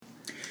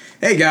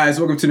Hey guys,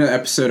 welcome to another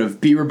episode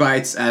of Beaver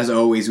Bites. As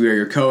always, we are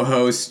your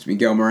co-hosts,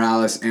 Miguel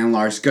Morales and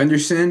Lars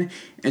Gunderson.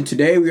 And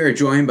today we are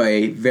joined by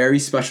a very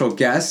special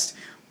guest,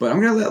 but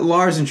I'm going to let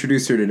Lars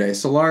introduce her today.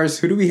 So Lars,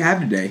 who do we have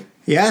today?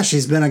 Yeah,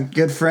 she's been a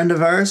good friend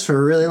of ours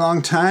for a really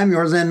long time,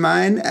 yours and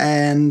mine.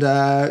 And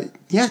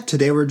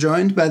today we're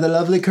joined by the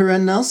lovely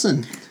Coryn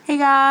Nelson. Hey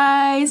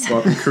guys.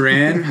 Welcome,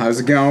 Coryn. How's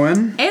it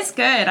going? It's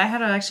good. I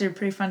had actually a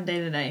pretty fun day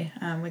today.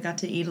 We got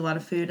to eat a lot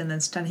of food and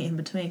then study in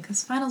between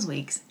because finals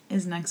week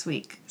is next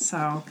week.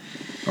 So.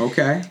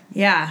 Okay.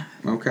 Yeah.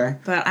 Okay.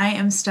 But I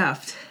am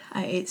stuffed.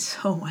 I ate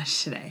so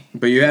much today.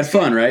 But you had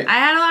fun, right? I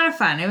had a lot of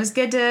fun. It was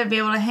good to be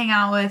able to hang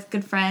out with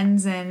good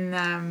friends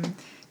and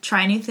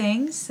try new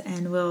things,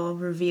 and we'll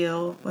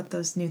reveal what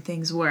those new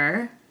things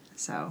were.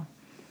 So.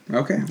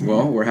 Okay,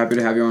 well, we're happy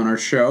to have you on our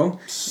show.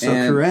 So,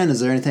 Coryn,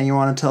 is there anything you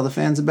want to tell the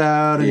fans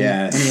about? Any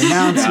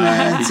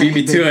announcements? Beat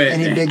me to it.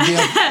 Any big deal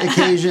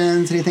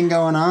occasions? Anything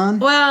going on?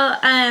 Well,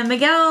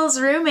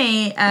 Miguel's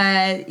roommate,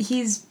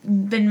 he's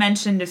been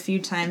mentioned a few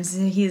times.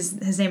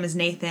 His name is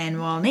Nathan.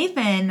 Well,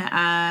 Nathan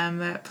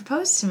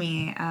proposed to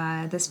me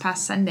this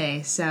past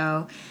Sunday,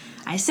 so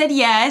I said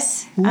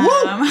yes.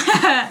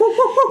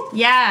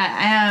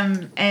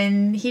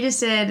 And he just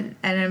did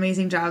an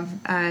amazing job.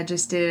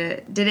 Just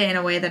did it in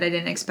a way that I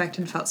didn't expect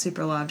and felt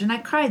super loved. And I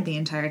cried the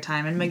entire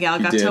time. And Miguel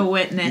got to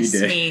witness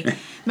me.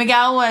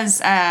 Miguel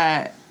was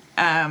what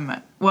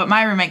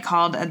my roommate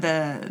called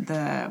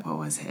the what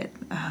was it?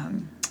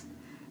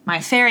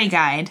 My fairy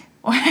guide.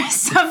 Or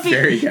something.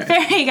 Fairy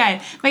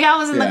guide. Miguel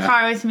was in the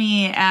car with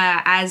me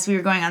as we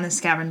were going on the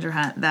scavenger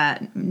hunt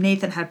that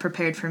Nathan had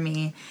prepared for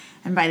me.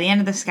 And by the end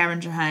of the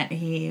scavenger hunt,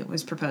 he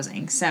was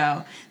proposing.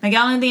 So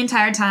Miguel knew the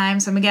entire time.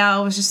 So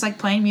Miguel was just like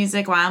playing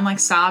music while I'm like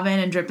sobbing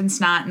and dripping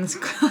snot in this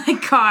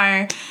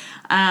car.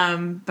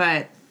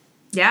 But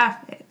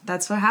yeah,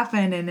 that's what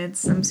happened, and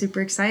I'm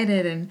super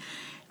excited. And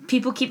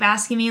people keep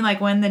asking me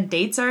like when the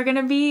dates are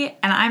gonna be,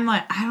 and I'm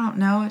like, I don't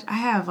know. I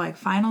have like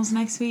finals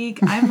next week.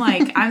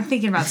 I'm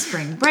thinking about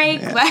spring break.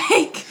 Yeah.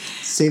 Like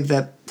save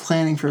that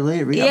planning for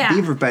later. We got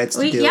Beaver Bites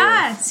to do.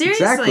 Yeah,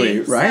 seriously. Exactly,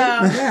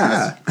 right? So.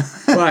 Yeah.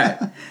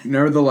 But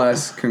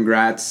nevertheless,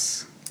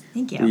 congrats.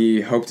 Thank you.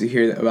 We hope to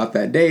hear about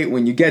that date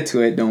when you get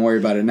to it. Don't worry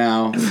about it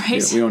now.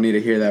 Right. We don't need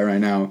to hear that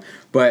right now.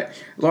 But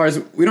Lars,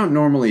 we don't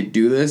normally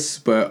do this,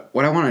 but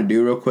what I want to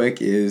do real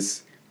quick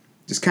is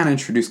just kind of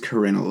introduce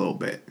Coryn a little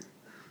bit.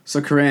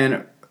 So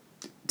Coryn,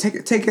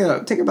 take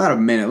about a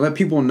minute. Let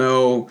people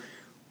know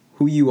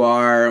who you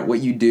are,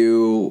 what you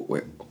do,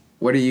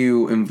 what are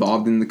you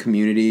involved in the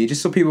community,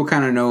 just so people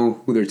kind of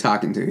know who they're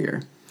talking to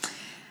here.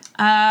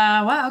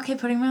 Wow, okay,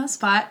 putting me on the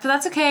spot, but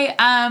that's okay.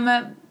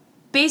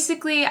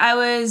 Basically, I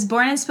was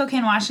born in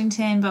Spokane,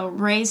 Washington, but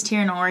raised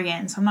here in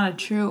Oregon, so I'm not a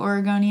true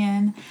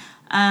Oregonian.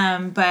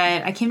 But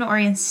I came to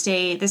Oregon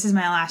State. This is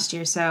my last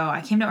year, so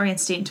I came to Oregon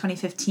State in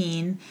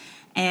 2015,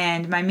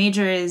 and my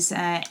major is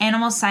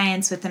animal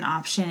science with an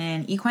option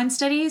in equine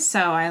studies,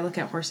 so I look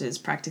at horses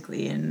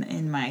practically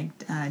in my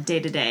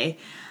day-to-day.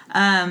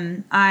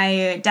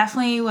 I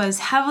definitely was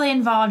heavily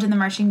involved in the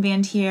marching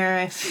band here.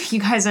 If you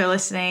guys are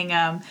listening,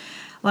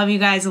 love you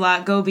guys a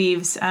lot. Go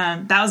Beavs.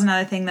 That was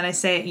another thing that I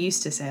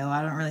used to say a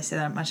lot. I don't really say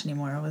that much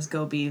anymore. It was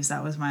Go Beavs.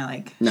 That was my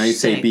like. Now you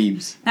shtick. say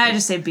Beavs. Now I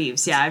just say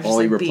Beavs. Yeah, I've just all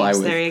said you reply Beavs.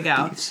 with. There you go.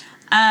 Beavs.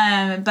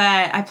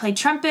 But I played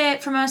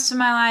trumpet for most of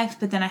my life,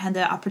 but then I had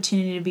the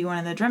opportunity to be one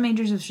of the drum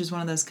majors, which is one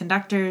of those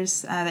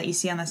conductors that you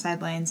see on the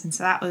sidelines, and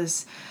so that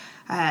was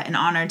an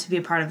honor to be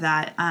a part of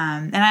that.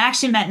 And I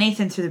actually met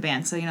Nathan through the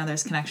band, so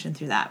there's connection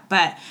through that.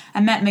 But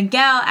I met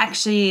Miguel,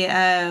 actually,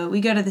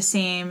 we go to the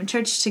same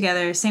church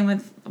together,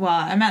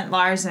 I met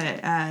Lars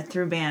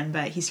through band,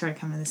 but he started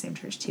coming to the same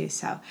church too,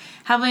 so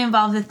heavily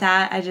involved with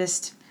that. I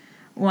just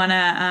want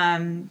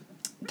to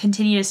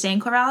continue to stay in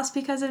Corvallis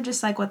because of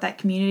just like what that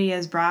community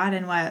has brought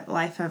and what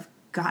life I've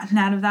gotten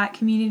out of that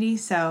community.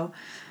 So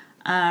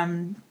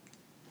I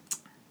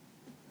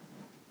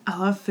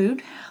love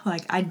food.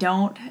 Like I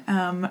don't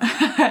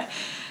I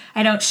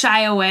don't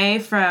shy away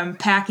from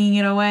packing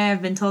it away.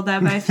 I've been told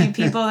that by a few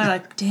people. They're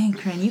like, dang,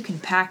 Coryn, you can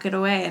pack it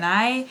away. And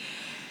I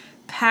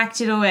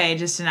packed it away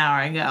just an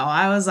hour ago.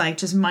 I was like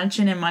just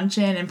munching,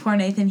 and poor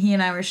Nathan, he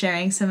and I were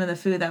sharing some of the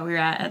food that we were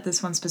at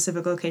this one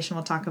specific location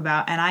we'll talk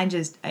about, and I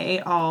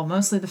ate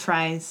mostly the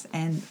fries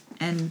and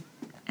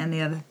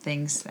the other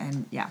things,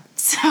 and yeah.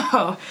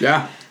 So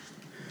yeah,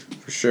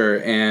 for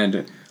sure.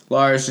 And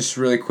Lars, just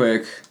really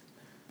quick,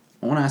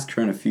 I want to ask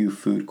Coryn a few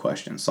food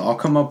questions. So I'll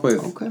come up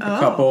with a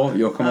couple.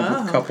 You'll come up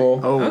with a couple.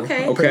 Oh,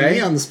 okay. Put me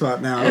on the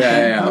spot now.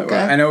 Yeah. Okay.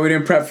 I know we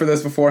didn't prep for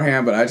this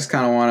beforehand, but I just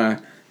kind of want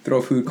to throw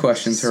food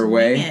questions her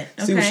way.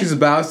 See what she's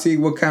about. See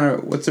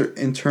what's her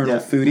internal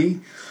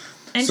foodie.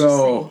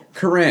 So,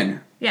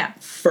 Coryn. Yeah.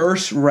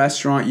 First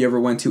restaurant you ever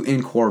went to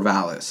in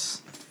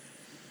Corvallis?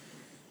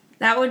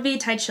 That would be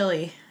Thai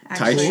Chili.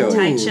 Thai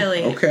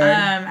Chili. Okay.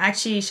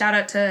 Actually, shout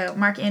out to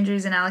Mark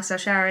Andrews and Alex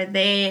O'Shower.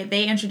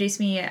 They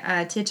introduced me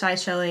to Thai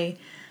Chili.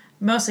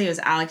 Mostly it was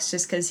Alex,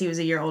 just because he was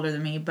a year older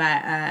than me.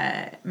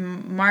 But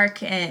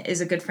Mark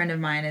is a good friend of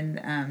mine,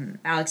 and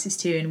Alex is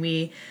too. And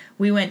we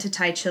went to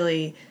Thai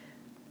Chili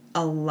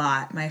a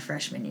lot my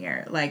freshman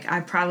year. Like,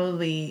 I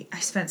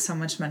spent so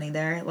much money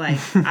there. Like,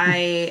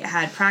 I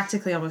had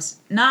practically almost,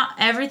 not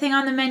everything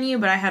on the menu,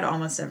 but I had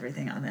almost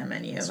everything on the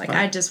menu. That's like, fun.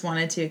 I just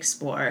wanted to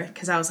explore,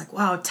 because I was like,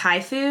 wow,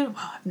 Thai food?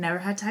 Wow, I've never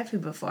had Thai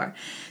food before.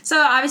 So,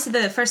 obviously,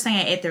 the first thing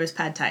I ate there was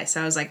pad Thai.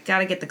 So, I was like,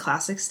 gotta get the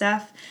classic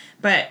stuff.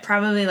 But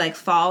probably, like,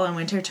 fall and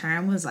winter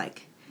term was,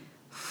 like,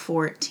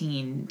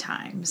 14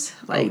 times.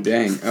 Like, oh,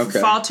 dang.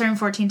 Okay. Fall term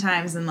 14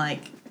 times, and,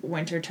 like,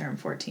 winter term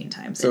 14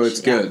 times. So it's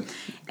good.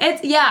 I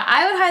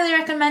would highly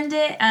recommend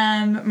it.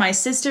 My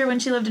sister, when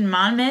she lived in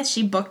Monmouth,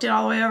 she booked it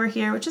all the way over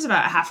here, which is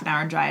about a half an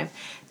hour drive,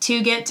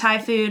 to get Thai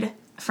food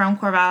from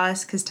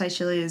Corvallis, because Thai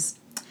chili is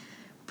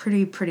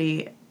pretty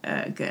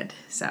good.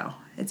 So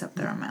it's up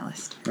there on my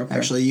list. Okay.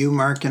 Actually, you,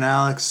 Mark, and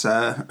Alex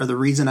are the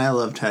reason I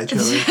love Thai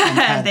chili.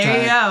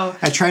 There you go.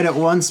 I tried it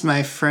once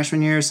my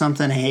freshman year or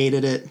something,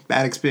 hated it,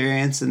 bad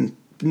experience, and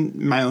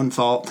my own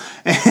fault,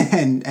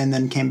 and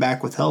then came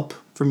back with help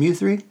from you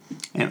three,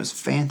 and it was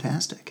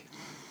fantastic.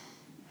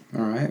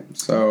 All right,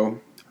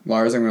 so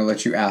Lars, I'm going to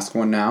let you ask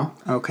one now.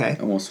 Okay.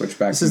 And we'll switch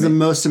back. This is the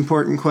most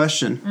important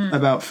question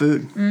about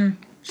food.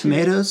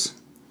 Tomatoes,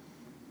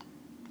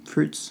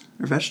 fruits,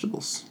 or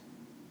vegetables?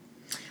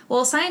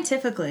 Well,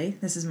 scientifically,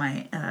 this is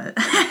my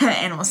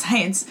animal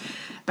science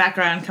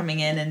background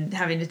coming in and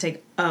having to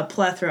take a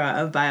plethora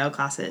of bio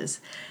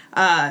classes.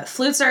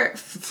 Fruits are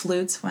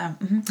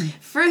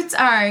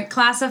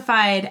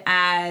classified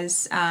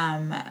as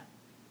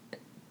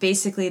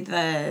basically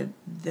the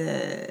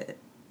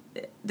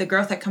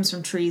growth that comes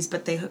from trees,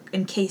 but they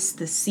encase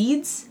the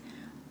seeds,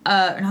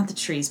 not the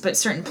trees, but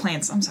certain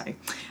plants. I'm sorry.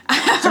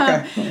 It's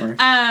okay. Don't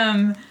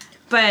worry.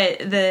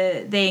 But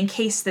they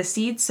encase the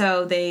seeds,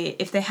 so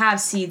if they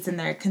have seeds, then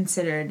they're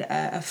considered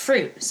a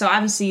fruit. So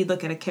obviously you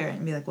look at a carrot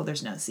and be like, well,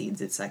 there's no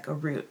seeds. It's like a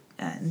root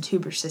and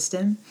tuber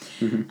system.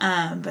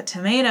 Mm-hmm. But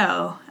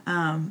tomato,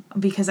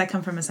 because I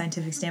come from a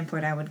scientific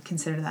standpoint, I would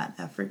consider that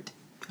a fruit.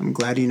 I'm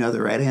glad you know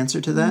the right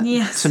answer to that.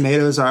 Yes.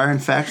 Tomatoes are, in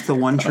fact, the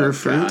one true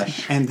fruit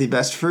gosh. and the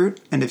best fruit.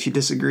 And if you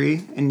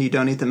disagree and you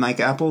don't eat them like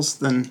apples,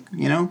 then,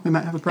 we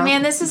might have a problem.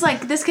 Man,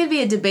 this could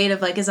be a debate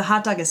of, like, is a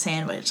hot dog a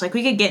sandwich? Like,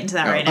 we could get into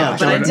that right now.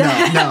 But I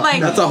don't.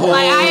 Like, that's a whole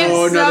I have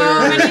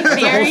so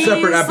many theories. Whole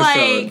separate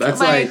episode. That's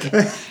like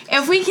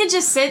if we could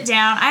just sit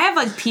down, I have,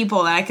 like,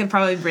 people that I could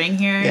probably bring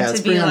here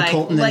to be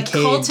like,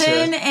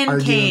 Colton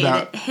and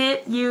Cade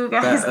hit you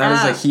guys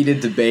that is a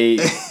heated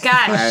debate.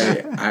 Gosh.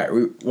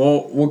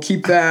 We'll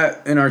keep that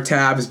in our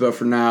tabs, but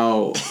for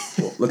now,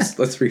 let's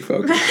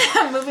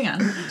refocus. Moving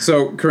on.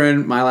 So,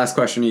 Coryn, my last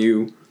question to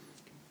you.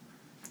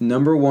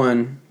 Number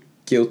one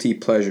guilty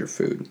pleasure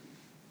food.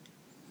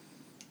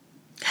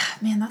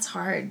 Man, that's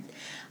hard.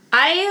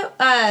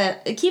 I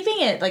keeping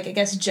it, like, I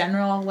guess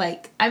general,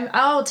 like,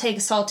 I'll take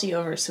salty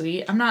over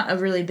sweet. I'm not a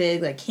really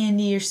big, like,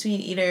 candy or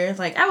sweet eater.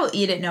 Like, I will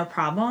eat it no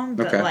problem,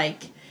 but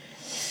like,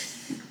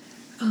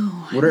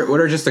 what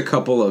are just a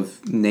couple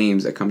of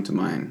names that come to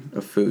mind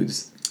of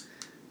foods?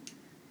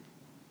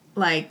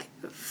 Like,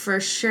 for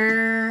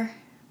sure,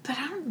 but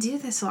I don't do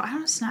this a lot. I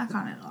don't snack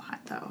on it a lot,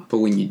 though. But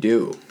when you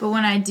do. But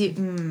when I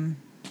do,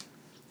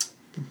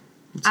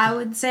 I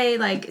would say,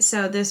 like,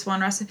 so this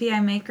one recipe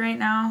I make right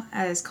now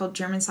is called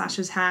German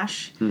Sausage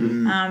Hash.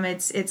 Mm-hmm.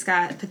 It's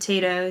got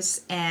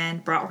potatoes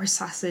and bratwurst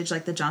sausage,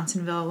 like the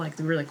Johnsonville, like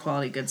the really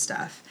quality good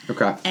stuff.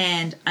 Okay.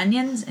 And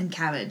onions and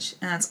cabbage,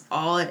 and that's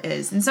all it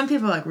is. And some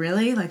people are like,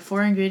 really? Like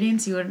 4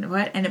 ingredients? You wouldn't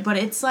what? But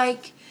it's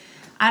like,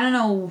 I don't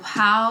know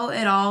how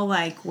it all,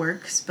 like,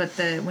 works, but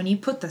when you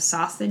put the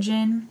sausage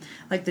in,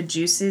 like, the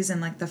juices and,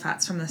 like, the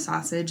fats from the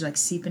sausage, like,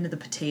 seep into the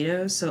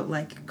potatoes, so it,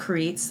 like,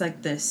 creates,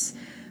 like, this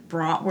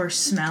bratwurst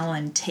smell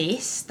and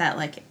taste that,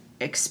 like,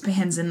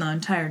 expands in the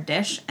entire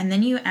dish. And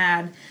then you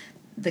add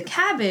the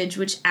cabbage,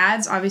 which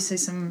adds, obviously,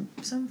 some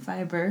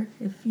fiber,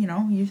 if, you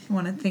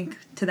want to think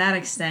to that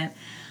extent.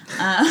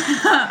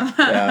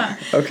 Yeah,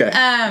 okay.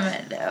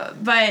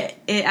 But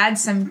it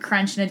adds some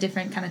crunch and a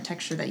different kind of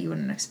texture that you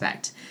wouldn't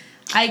expect.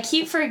 I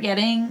keep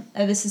forgetting,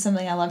 this is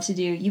something I love to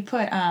do, you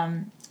put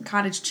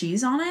cottage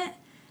cheese on it.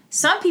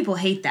 Some people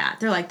hate that.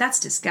 They're like, that's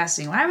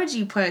disgusting. Why would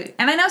you put...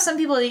 And I know some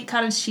people eat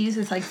cottage cheese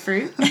with, like,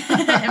 fruit.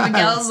 And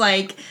Miguel's,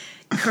 like,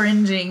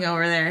 cringing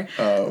over there.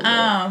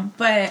 Oh,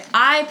 but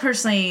I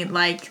personally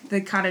like the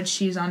cottage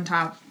cheese on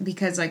top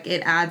because, like,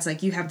 it adds,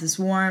 like, you have this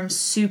warm,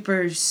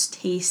 super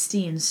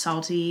tasty and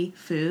salty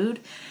food.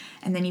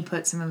 And then you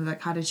put some of the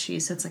cottage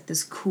cheese, so it's like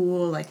this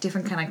cool, like,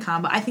 different kind of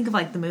combo. I think of,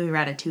 like, the movie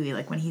Ratatouille,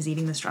 like, when he's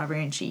eating the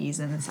strawberry and cheese,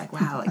 and it's like,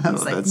 wow, like,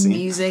 these, like,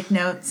 music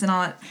notes and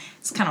all that.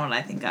 It's kind of what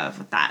I think of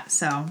with that,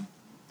 so.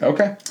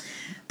 Okay.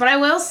 But I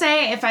will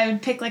say, if I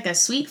would pick, like, a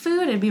sweet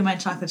food, it'd be my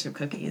chocolate chip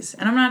cookies.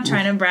 And I'm not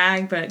trying to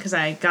brag, but because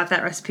I got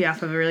that recipe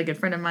off of a really good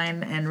friend of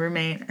mine and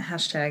roommate,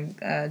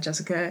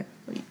 Jessica,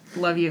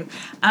 love you.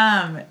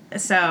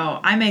 So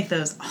I make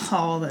those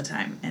all the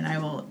time, and I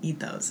will eat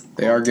those.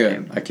 They are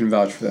good. I can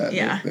vouch for that.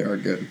 Yeah. They are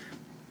good.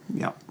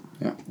 Yeah.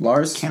 Yeah.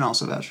 Lars? Can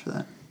also vouch for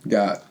that.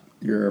 Got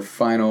your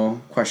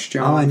final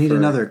question. Oh, I need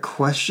another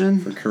question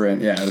for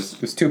Coryn. Yeah, it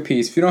was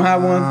 2-piece. If you don't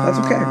have one, that's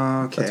okay.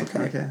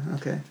 Okay.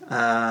 That's okay.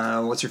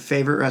 What's your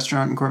favorite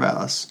restaurant in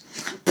Corvallis?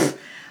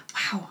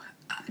 Wow,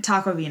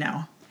 Taco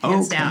Vino.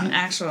 Hands down,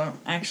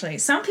 actually.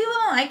 Some people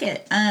don't like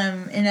it,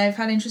 and I've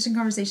had interesting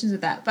conversations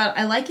with that. But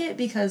I like it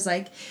because,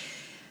 like,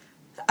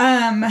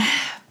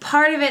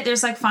 part of it,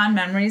 there's, like, fond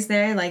memories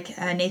there. Like,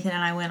 Nathan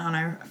and I went on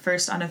our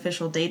first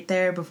unofficial date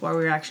there before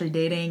we were actually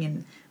dating,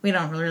 and we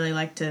don't really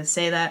like to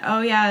say that,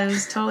 oh, yeah, it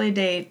was totally a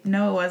date.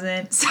 No, it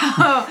wasn't.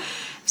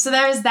 So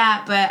there was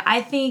that, but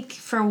I think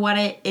for what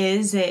it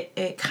is,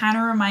 it kind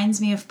of reminds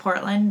me of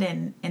Portland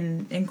and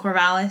in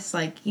Corvallis.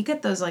 Like, you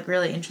get those, like,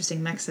 really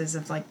interesting mixes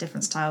of, like,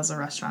 different styles of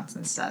restaurants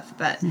and stuff.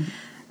 But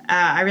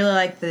I really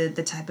like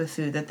the type of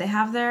food that they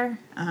have there.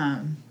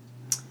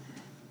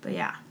 But,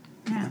 yeah.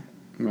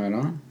 Right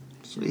on.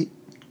 Sweet.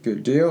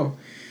 Good deal.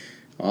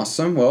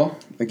 Awesome. Well,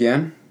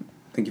 again,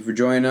 thank you for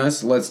joining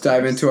us. Let's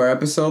dive into our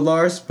episode,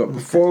 Lars. But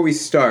before we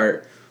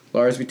start,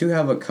 Lars, we do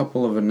have a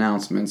couple of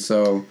announcements,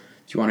 so...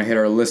 Do you want to hit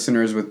our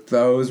listeners with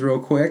those real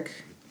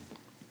quick?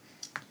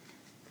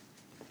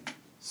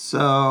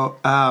 So,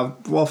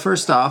 well,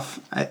 first off,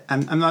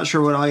 I'm not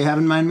sure what all you have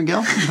in mind,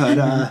 Miguel,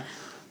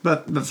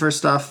 but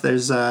first off, we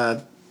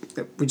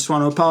just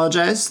want to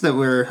apologize that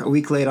we're a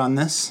week late on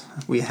this.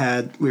 We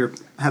had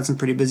some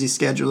pretty busy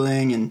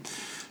scheduling and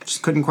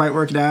just couldn't quite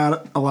work it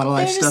out. A lot of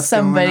life stuff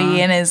somebody going on.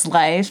 in his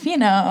life,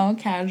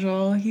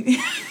 casual.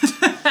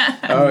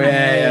 Oh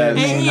yeah.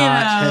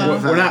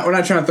 We're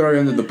not trying to throw you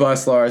under the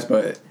bus, Lars,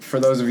 but for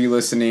those of you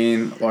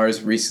listening,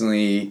 Lars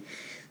recently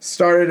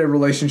started a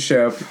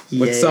relationship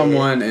with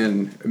someone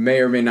and may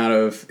or may not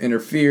have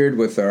interfered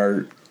with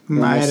our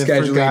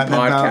scheduling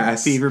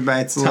podcast. Beaver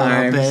Bites a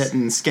little bit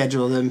and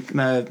scheduled him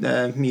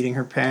meeting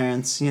her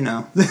parents.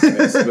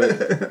 Yes,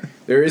 but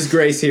there is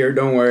grace here.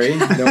 Don't worry.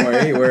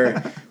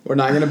 We're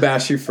not gonna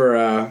bash you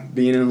for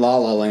being in La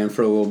La Land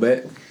for a little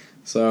bit.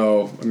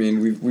 So, I mean,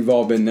 we've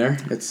all been there.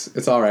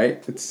 It's all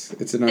right. It's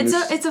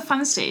a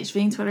fun stage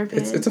being Twitter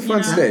paid. It's a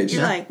fun stage.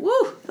 You're like, woo.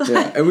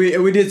 Yeah, and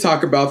we did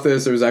talk about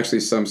this. There was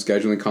actually some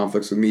scheduling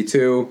conflicts with me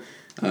too.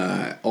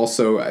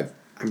 Also,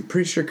 I'm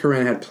pretty sure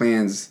Coryn had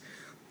plans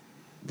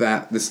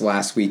this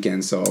last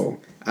weekend,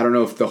 so I don't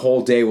know if the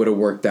whole day would have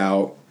worked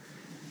out.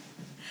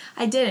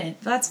 I didn't,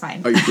 but that's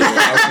fine. Oh, you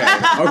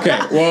didn't? Okay.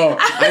 Well,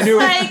 I knew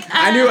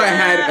I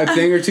had a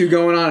thing or two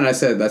going on, and I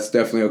said that's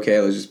definitely okay.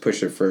 Let's just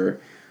push it for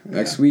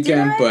next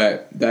weekend.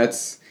 But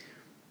that's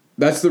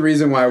the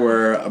reason why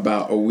we're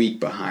about a week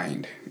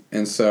behind,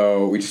 and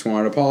so we just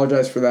wanted to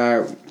apologize for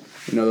that.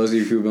 Those of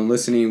you who've been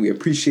listening, we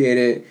appreciate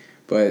it,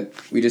 but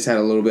we just had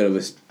a little bit of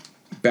a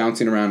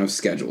bouncing around of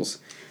schedules.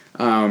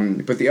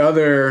 But the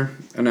other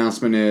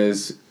announcement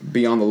is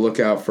be on the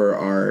lookout for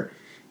our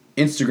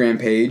Instagram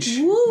page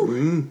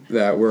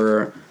that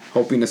we're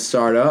hoping to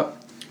start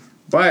up.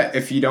 But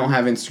if you don't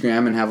have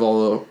Instagram and have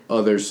all the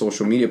other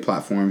social media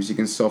platforms, you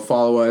can still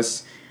follow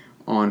us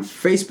on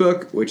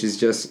Facebook, which is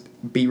just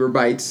Beaver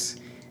Bites,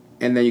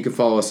 and then you can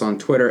follow us on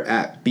Twitter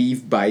at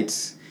Beef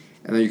Bites,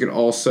 and then you can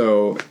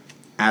also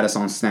add us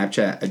on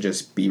Snapchat at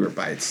just Beaver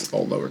Bites,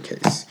 all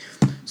lowercase.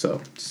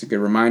 So, just a good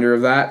reminder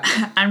of that.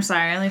 I'm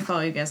sorry, I only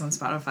follow you guys on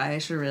Spotify. I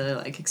should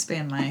really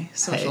expand my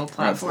social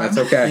platform. That's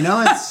okay.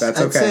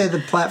 I'd say the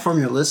platform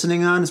you're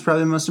listening on is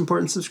probably the most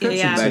important subscription.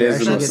 Yeah, that is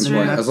the most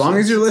important. As long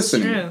as you're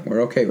listening,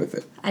 we're okay with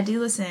it. I do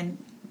listen.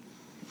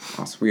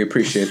 Awesome. We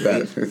appreciate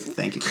that.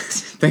 Thank you.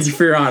 Thank you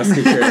for your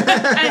honesty, Karen.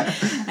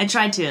 I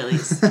tried to, at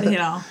least.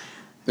 Yeah.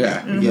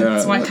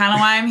 That's kind of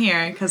why I'm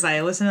here, because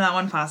I listened to that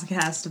one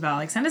podcast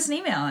about send us an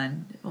email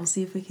and we'll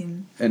see if we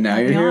can. And now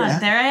you're here. Yeah.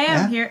 There I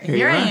am. Yeah.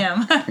 Here I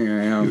am.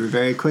 Here I am. You were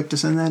very quick to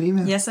send that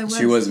email. Yes, I was.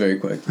 She was very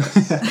quick.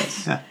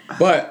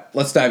 But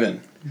let's dive in.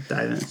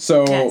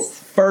 So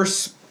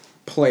first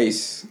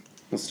place,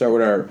 let's start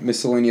with our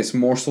miscellaneous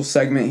morsel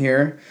segment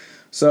here.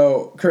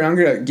 So, Coryn, I'm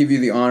going to give you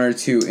the honor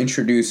to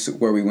introduce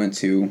where we went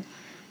to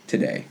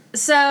today.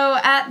 So,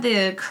 at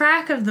the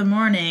crack of the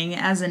morning,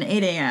 as in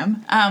 8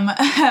 a.m.,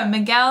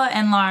 Miguel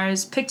and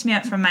Lars picked me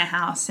up from my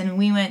house, and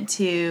we went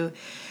to,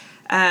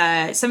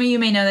 some of you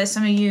may know this,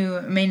 some of you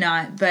may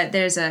not, but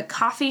there's a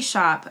coffee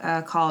shop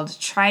called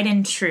Tried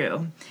and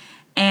True.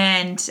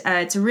 And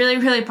it's a really,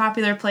 really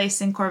popular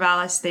place in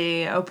Corvallis.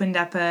 They opened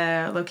up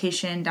a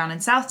location down in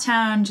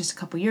Southtown just a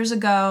couple years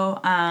ago.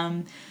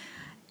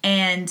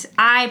 And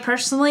I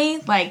personally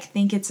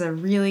think it's a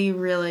really,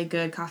 really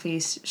good coffee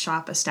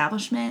shop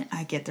establishment.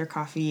 I get their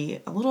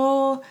coffee a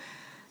little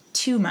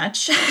too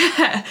much.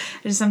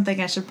 There's something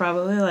I should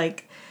probably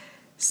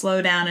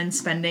slow down in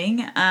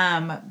spending.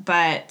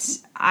 But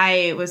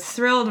I was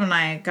thrilled when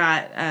I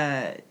got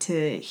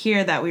to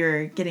hear that we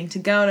were getting to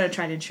go to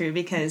Tried and True,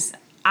 because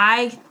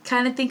I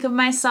kind of think of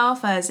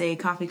myself as a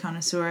coffee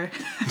connoisseur.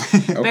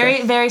 Okay.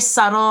 Very, very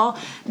subtle.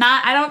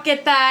 I don't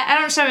get that. I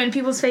don't shove it in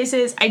people's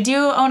faces. I do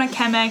own a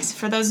Chemex.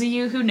 For those of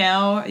you who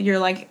know, you're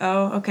like,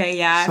 oh, okay,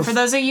 yeah. So for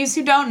those of you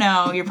who don't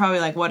know, you're probably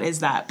like, what is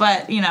that?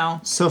 But,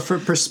 So for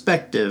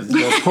perspective,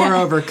 the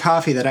pour-over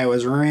coffee that I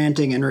was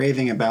ranting and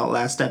raving about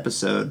last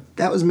episode,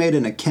 that was made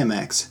in a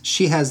Chemex.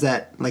 She has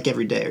that, like,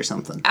 every day or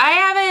something. I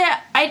have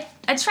it...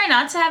 I try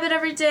not to have it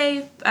every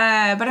day, but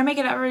I make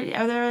it every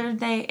other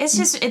day. It's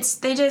just,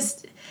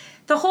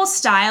 the whole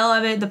style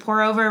of it, the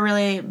pour over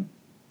really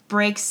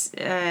breaks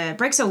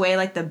away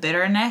like the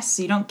bitterness.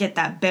 So you don't get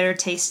that bitter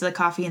taste of the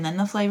coffee and then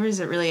the flavors.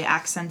 It really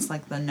accents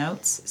like the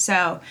notes.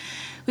 So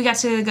we got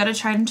to go to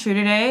Tried and True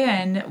today,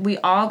 and we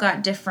all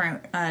got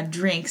different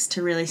drinks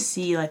to really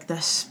see like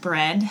the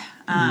spread.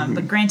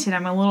 But granted,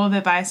 I'm a little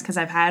bit biased because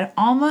I've had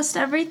almost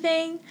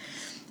everything.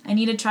 I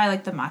need to try,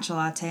 like, the matcha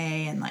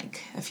latte and,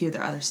 like, a few of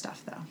their other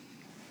stuff, though.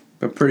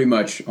 But pretty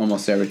much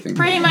almost everything.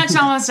 Pretty much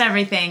almost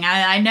everything.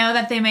 I know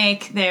that they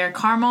make their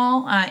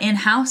caramel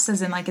in-house,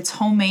 as in, like, it's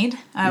homemade,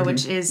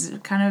 which is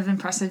kind of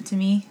impressive to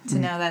me to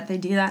know that they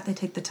do that. They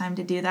take the time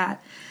to do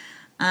that.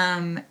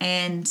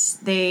 And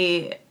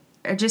they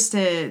are just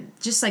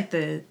like,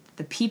 the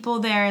people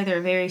there, they're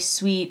very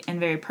sweet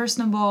and very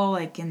personable,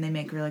 like, and they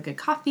make really good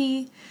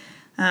coffee.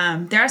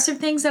 There are some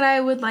things that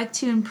I would like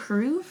to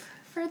improve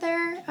for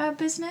their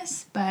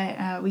business,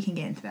 but we can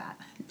get into that.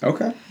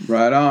 Okay,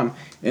 right on.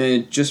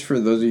 And just for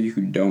those of you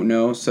who don't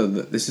know, so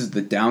this is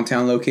the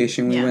downtown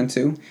location we went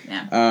to.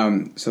 Yeah.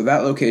 So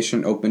that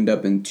location opened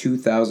up in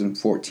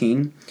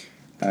 2014.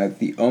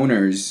 The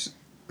owners,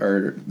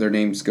 their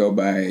names go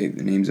by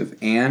the names of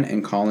Ann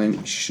and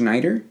Colin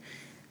Schneider.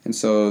 And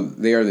so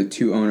they are the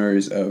two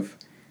owners of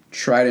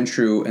Tried and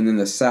True, and then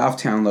the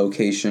Southtown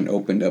location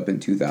opened up in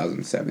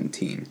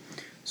 2017.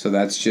 So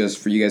that's just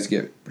for you guys to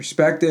get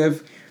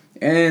perspective.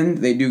 And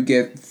they do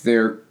get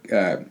their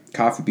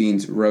coffee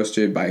beans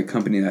roasted by a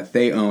company that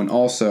they own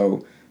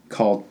also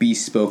called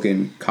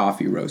Bespoken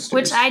Coffee Roasters.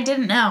 Which I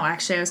didn't know,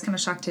 actually. I was kind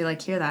of shocked to,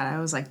 like, hear that. I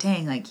was like,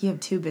 dang, like, you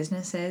have two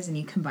businesses and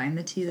you combine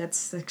the two.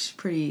 That's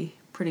actually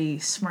pretty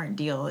smart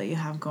deal that you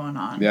have going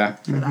on for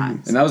that.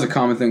 And that was a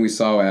common thing we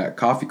saw at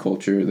Coffee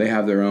Culture. They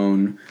have their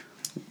own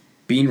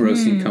bean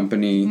roasting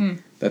company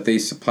that they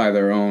supply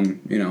their own,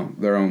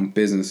 their own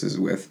businesses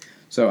with.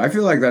 So I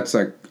feel like that's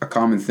like a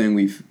common thing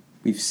we've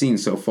seen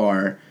so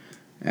far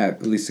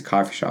at least the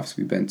coffee shops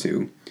we've been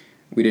to.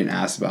 We didn't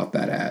ask about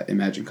that at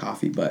Imagine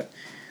Coffee, but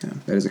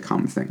that is a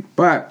common thing.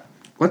 But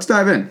let's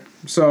dive in.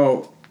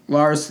 So,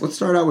 Lars, let's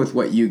start out with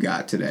what you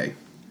got today.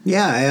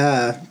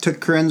 Yeah, I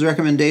took Coryn's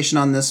recommendation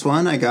on this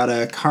one. I got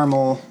a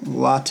caramel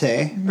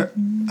latte,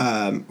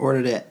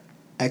 ordered it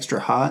extra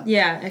hot.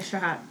 Yeah, extra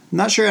hot.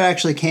 Not sure it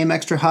actually came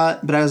extra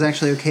hot, but I was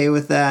actually okay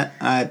with that.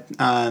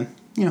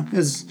 It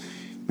was...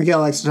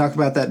 Miguel likes to talk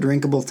about that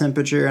drinkable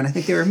temperature, and I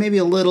think they were maybe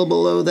a little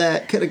below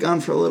that. Could have gone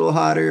for a little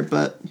hotter,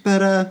 but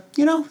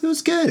it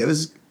was good. It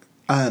was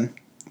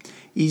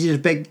easy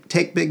to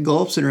take big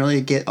gulps and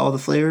really get all the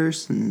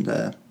flavors, and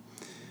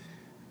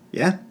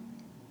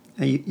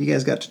you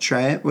guys got to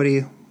try it. Do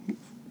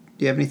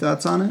you have any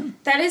thoughts on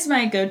it? That is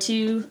my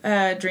go-to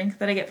drink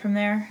that I get from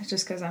there,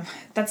 just because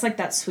that's like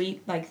that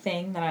sweet like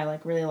thing that I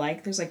like really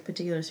like. There's like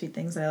particular sweet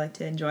things that I like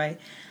to enjoy,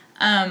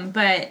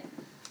 but.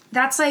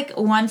 That's, like,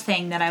 one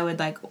thing that I would,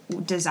 like,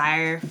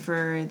 desire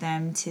for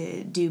them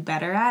to do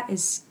better at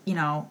is,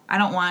 I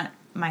don't want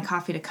my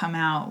coffee to come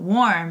out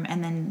warm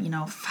and then,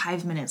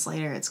 5 minutes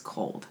later it's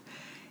cold.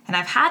 And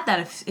I've had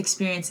that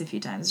experience a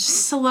few times. It's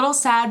just a little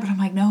sad, but I'm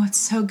like, no, it's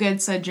so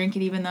good, so I drink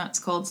it even though it's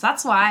cold. So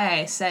that's why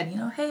I said,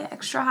 hey,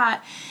 extra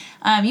hot.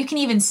 You can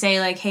even say,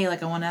 like, hey,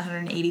 like, I want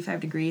 185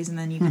 degrees, and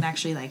then you can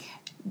actually, like,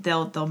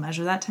 they'll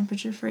measure that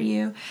temperature for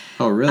you.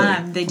 Oh,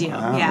 really? They do.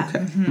 Wow, yeah.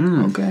 Okay.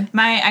 Okay. Okay.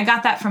 I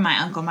got that from my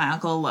uncle. My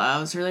uncle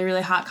loves really,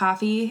 really hot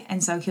coffee,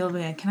 and so he'll be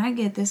like, "Can I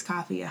get this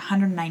coffee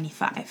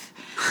 195?"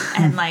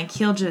 And like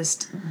he'll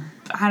just,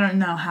 I don't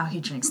know how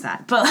he drinks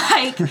that, but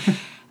like.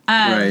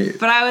 Right.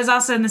 But I was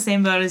also in the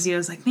same boat as you. I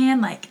was like, man,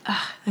 like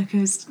it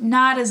was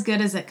not as good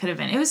as it could have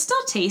been. It was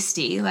still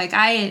tasty. Like,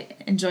 I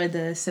enjoyed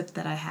the sip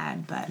that I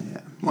had, but...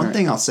 Yeah. One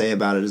thing I'll say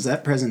about it is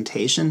that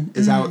presentation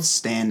is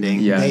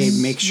outstanding. Yes.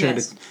 They make sure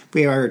to...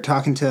 We were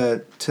talking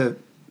to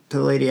the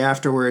lady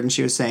afterward, and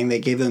she was saying they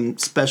gave them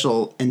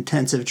special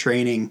intensive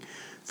training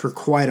for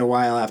quite a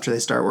while after they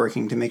start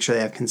working to make sure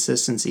they have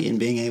consistency in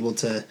being able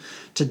to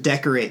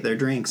decorate their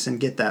drinks and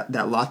get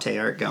that latte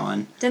art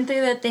going. Didn't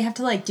they have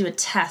to like do a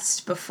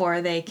test before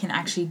they can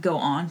actually go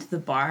on to the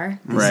bar?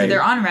 Right. So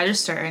they're on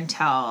register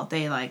until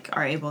they like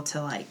are able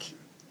to like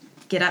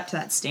get up to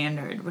that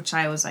standard, which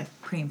I was like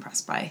pretty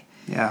impressed by.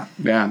 Yeah.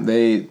 Yeah,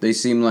 they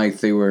seem like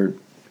they were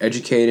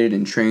educated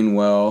and trained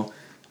well,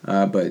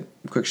 but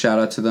quick shout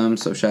out to them.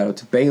 So shout out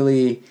to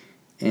Bailey,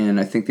 and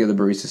I think the other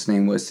barista's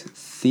name was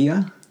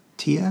Thea.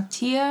 Tia?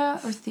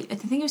 I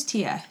think it was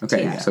Tia.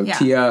 Okay, Tia, so yeah.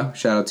 Tia,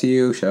 shout out to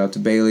you, shout out to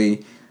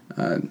Bailey.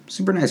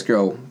 Super nice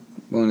girl,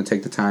 willing to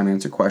take the time,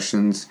 answer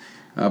questions.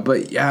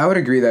 But yeah, I would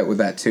agree with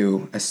that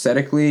too.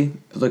 Aesthetically,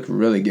 it looked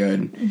really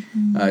good.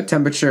 Mm-hmm.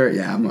 Temperature,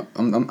 yeah,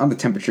 I'm the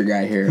temperature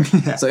guy here.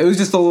 So it was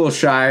just a little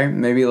shy,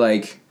 maybe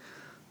like,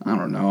 I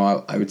don't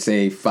know, I would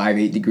say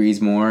 5-8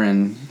 degrees more,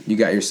 and you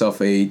got yourself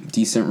a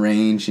decent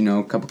range,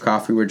 cup of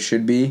coffee where it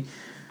should be.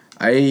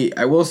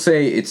 I will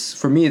say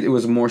for me, it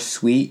was more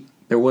sweet.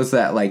 There was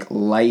that like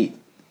light,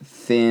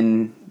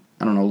 thin,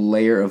 I don't know,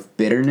 layer of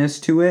bitterness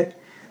to it.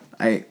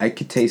 I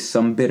could taste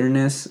some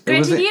bitterness.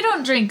 Granted, you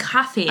don't drink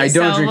coffee. I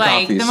don't drink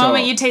coffee. The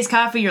moment you taste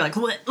coffee, you're like,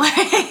 what?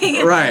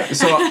 Right.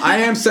 So I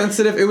am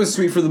sensitive. It was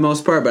sweet for the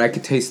most part, but I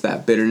could taste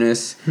that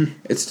bitterness.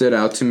 It stood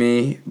out to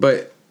me.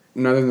 But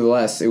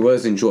nonetheless, it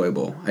was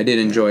enjoyable. I did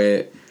enjoy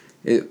it.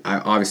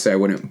 Obviously, I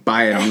wouldn't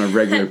buy it on a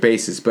regular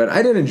basis, but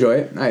I did enjoy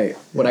it.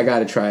 When I got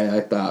to try it,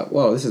 I thought,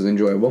 "Whoa, this is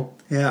enjoyable."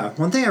 Yeah.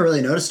 One thing I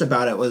really noticed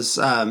about it was,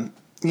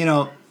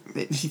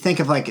 if you think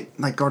of like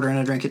ordering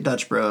a drink at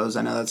Dutch Bros,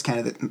 I know that's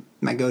kind of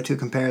my go-to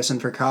comparison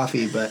for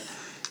coffee, but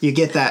you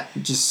get that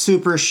just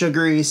super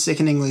sugary,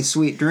 sickeningly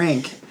sweet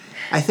drink.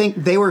 I think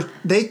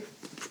it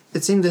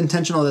seemed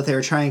intentional that they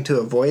were trying to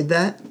avoid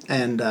that,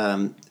 and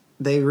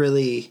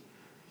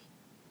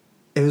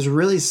it was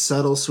really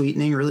subtle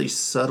sweetening, really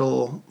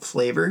subtle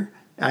flavor.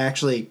 I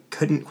actually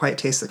couldn't quite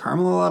taste the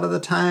caramel a lot of the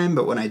time,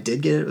 but when I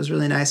did get it, it was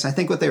really nice. And I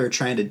think what they were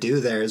trying to do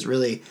there is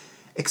really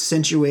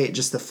accentuate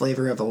just the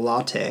flavor of a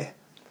latte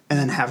and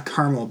then have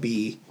caramel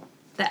be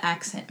the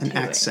accent. An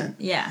accent.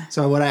 Yeah.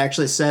 So what I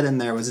actually said in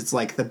there was it's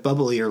like the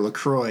bubbly or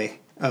LaCroix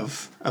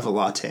of a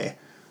latte,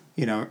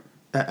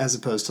 as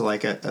opposed to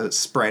like a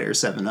Sprite or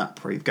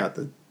 7-Up where you've got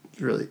the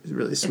really,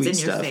 really sweet it's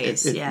in stuff. Your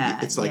face.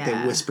 It's like they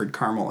whispered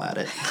caramel at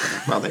it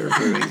while they were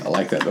brewing. I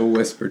like that, the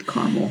whispered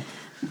caramel.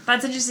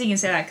 That's interesting you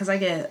say that, because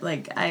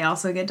I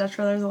also get Dutch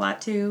Brothers a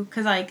lot too,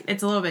 because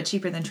it's a little bit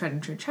cheaper than Tried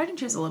and True. Tried and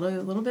True is a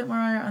little bit more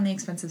on the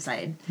expensive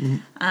side. Mm-hmm.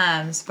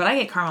 But I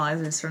get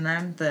caramelizers from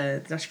them,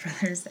 the Dutch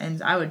Brothers,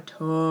 and I would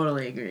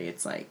totally agree.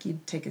 It's like you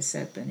take a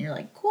sip and you're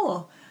like,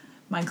 cool,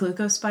 my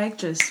glucose spike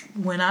just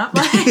went up.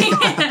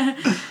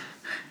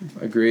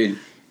 Agreed.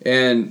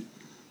 And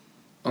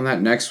on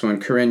that next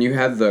one, Coryn, you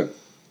had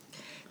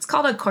It's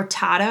called a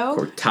cortado.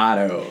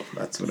 Cortado.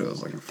 That's what I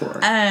was looking for.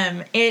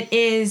 It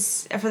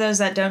is, for those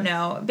that don't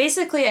know,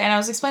 basically, and I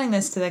was explaining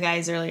this to the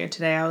guys earlier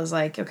today, I was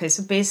like, okay,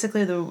 so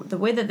basically the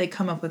way that they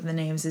come up with the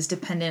names is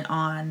dependent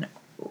on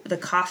the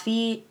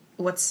coffee,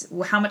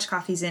 how much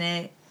coffee's in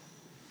it,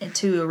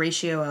 to a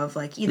ratio of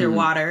like either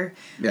water,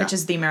 which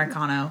is the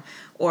Americano,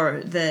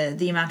 or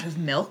the amount of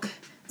milk.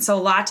 So a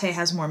latte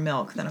has more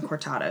milk than a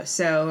cortado.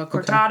 So a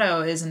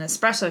cortado is an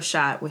espresso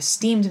shot with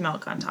steamed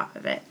milk on top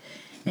of it.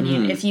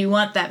 And if you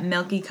want that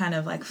milky kind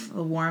of like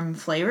warm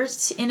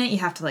flavors in it, you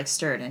have to like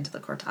stir it into the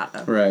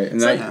cortado. Right, and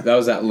that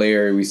was that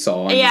layer we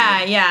saw. Like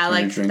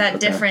that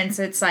difference.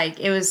 It's like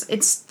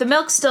it's the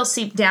milk still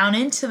seeped down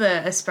into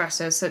the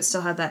espresso, so it still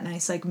had that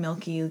nice like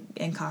milky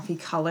and coffee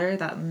color,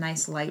 that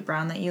nice light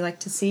brown that you like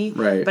to see.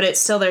 Right, but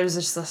there's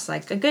just this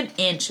like a good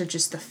inch of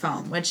just the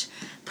foam, which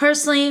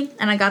personally,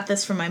 and I got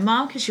this from my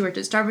mom because she worked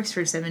at Starbucks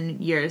for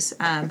 7 years,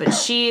 but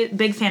she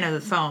big fan of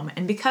the foam,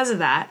 and because of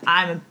that,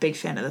 I'm a big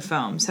fan of the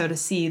foam. So to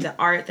see the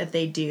art that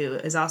they do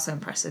is also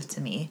impressive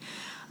to me.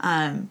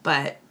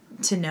 But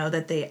to know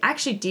that they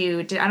actually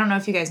I don't know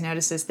if you guys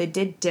noticed this, they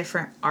did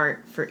different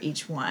art for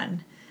each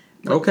one.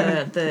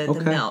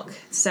 The milk.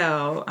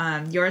 So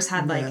yours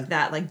had like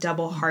that like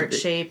double heart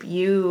shape.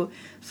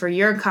 For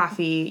your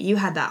coffee, you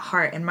had that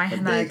heart, and mine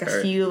had like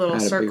a few little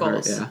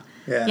circles.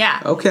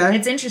 Yeah. Okay.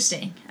 It's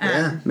interesting.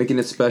 Making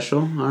it special.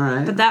 All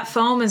right. But that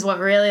foam is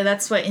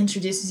that's what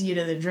introduces you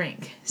to the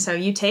drink. So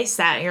you taste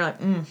that and you're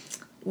like,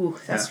 ooh,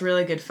 that's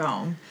really good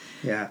foam.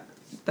 Yeah.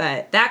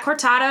 But that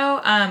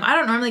cortado, I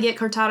don't normally get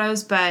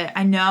cortados, but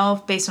I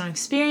know based on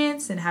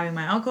experience and having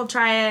my uncle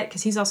try it,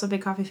 because he's also a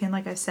big coffee fan,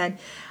 like I said,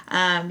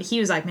 he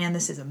was like, man,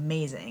 this is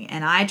amazing.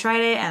 And I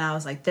tried it and I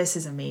was like, this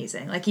is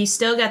amazing. Like you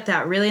still get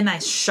that really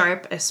nice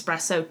sharp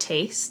espresso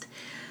taste,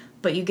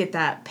 but you get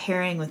that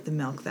pairing with the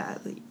milk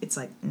that it's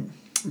like,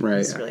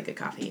 it's really good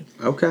coffee.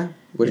 Okay.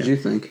 What did you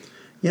think?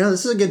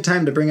 This is a good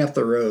time to bring up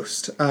the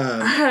roast.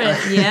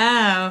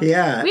 Yeah.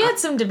 Yeah. We had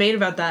some debate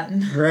about that.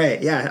 Right,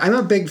 yeah. I'm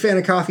a big fan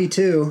of coffee,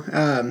 too.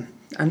 I'm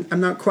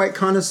not quite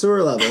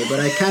connoisseur level,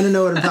 but I kind of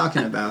know what I'm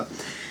talking about.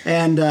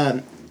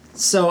 And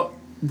so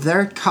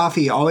their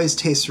coffee always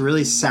tastes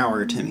really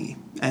sour to me.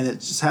 And it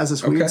just has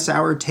this weird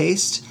sour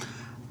taste.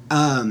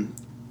 I'm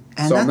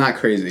not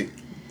crazy.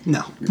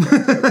 No.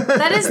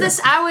 That is this,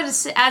 I would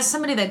say, as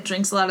somebody that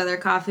drinks a lot of their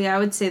coffee, I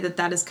would say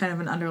that is kind of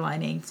an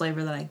underlining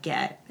flavor that I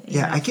get.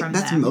 I get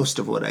that's most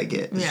of what I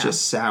get. It's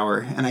just sour,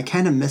 and I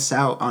kind of miss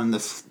out on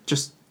the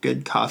just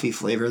good coffee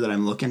flavor that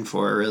I'm looking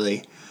for,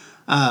 really.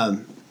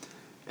 And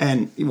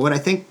what I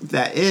think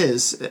that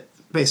is,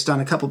 based on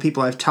a couple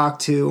people I've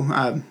talked to,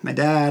 my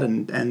dad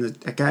and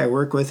a guy I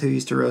work with who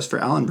used to roast for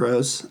Allen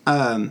Bros,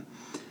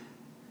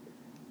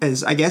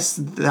 is I guess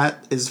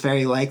that is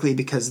very likely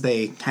because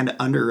they kind of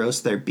under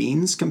roast their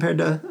beans compared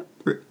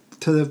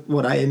to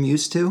what I am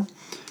used to.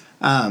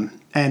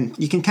 And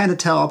you can kind of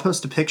tell, I'll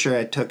post a picture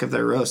I took of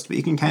their roast, but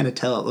you can kind of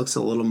tell it looks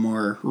a little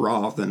more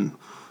raw than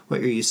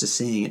what you're used to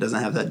seeing. It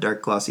doesn't have that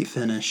dark glossy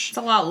finish. It's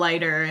a lot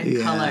lighter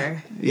in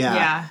color.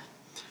 Yeah.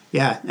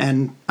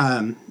 And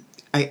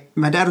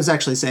my dad was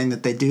actually saying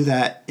that they do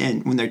that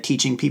when they're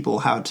teaching people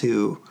about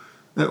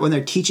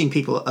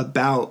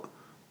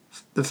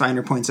the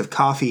finer points of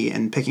coffee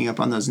and picking up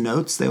on those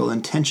notes, they will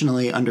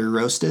intentionally under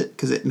roast it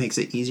because it makes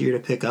it easier to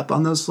pick up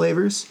on those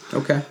flavors.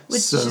 Okay.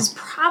 Which is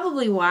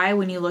probably why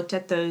when you looked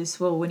at the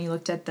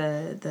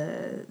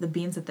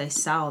beans that they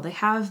sell, they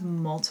have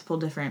multiple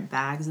different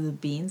bags of the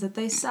beans that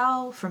they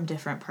sell from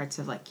different parts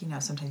of, like,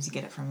 sometimes you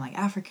get it from like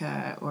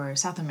Africa or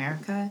South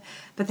America,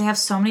 but they have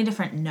so many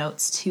different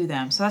notes to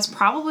them. So that's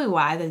probably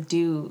why they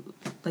do,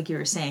 like you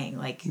were saying,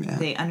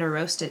 they under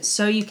roast it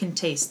so you can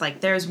taste.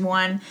 Like there's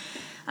one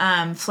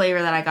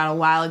flavor that I got a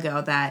while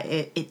ago that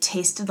it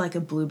tasted like a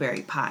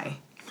blueberry pie.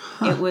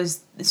 Huh. It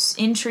was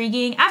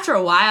intriguing. After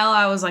a while,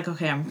 I was like,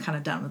 okay, I'm kind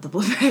of done with the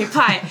blueberry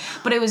pie.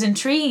 But it was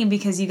intriguing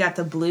because you got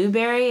the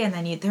blueberry and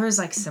then there was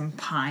like some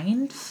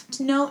pine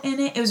note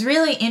in it. It was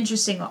really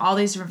interesting. All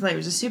these different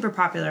flavors. It was super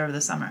popular over the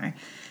summer.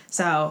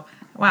 So,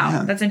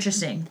 wow, that's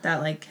interesting.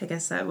 That, I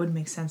guess that would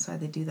make sense why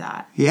they do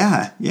that.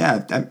 Yeah.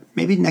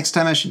 Maybe next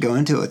time I should go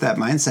into it with that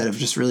mindset of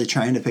just really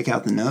trying to pick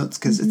out the notes,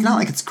 because it's not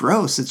like it's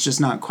gross. It's just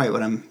not quite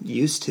what I'm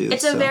used to.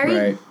 It's a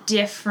very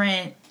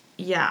different,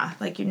 not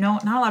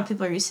a lot of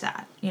people are used to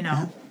that,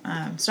 Yeah.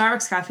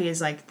 Starbucks coffee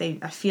is I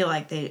feel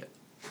like they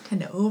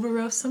tend to over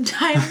roast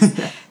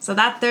sometimes. So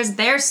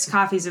their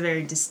coffees are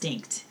very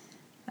distinct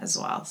as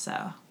well,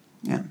 so.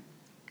 Yeah.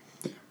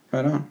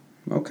 Right on.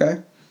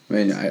 Okay. I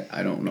mean,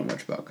 I don't know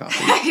much about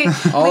coffee.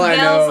 All I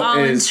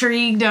know is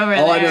intrigued over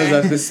all I know is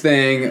that this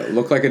thing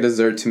looked like a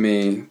dessert to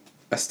me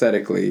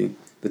aesthetically.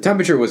 The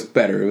temperature was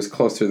better. It was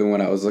closer than what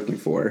I was looking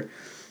for,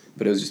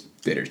 but it was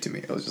just bitter to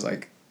me. I was just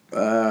like,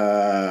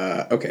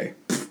 okay.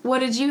 What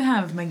did you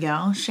have,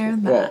 Miguel? Share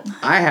that. Well,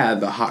 I had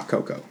the hot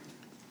cocoa.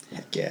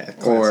 Heck yeah.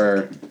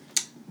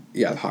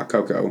 The hot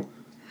cocoa.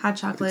 Hot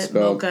chocolate,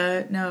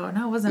 mocha. No,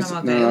 it wasn't a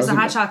mocha. It was a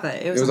hot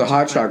chocolate. It was a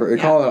hot chocolate. They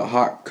call it a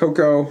hot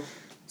cocoa.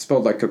 It's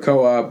spelled like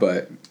cocoa,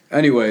 but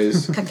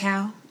anyways.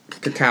 Cacao,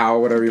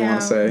 whatever you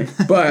want to say.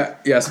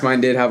 But yes, mine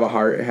did have a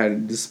heart. It had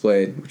it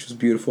displayed, which was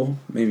beautiful.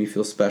 Made me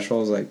feel special. I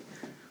was like,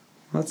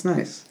 well, that's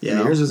nice.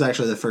 Yeah, yours was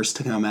actually the first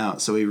to come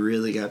out, so we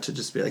really got to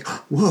just be like,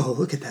 whoa,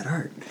 look at that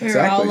art. We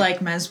were all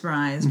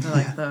mesmerized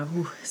by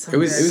it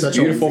was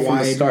beautiful from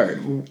the start.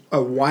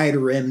 A wide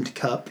rimmed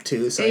cup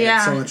too, so you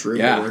had so much room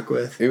to work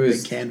with. It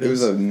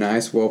was a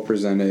nice, well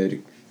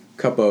presented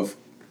cup of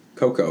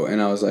cocoa,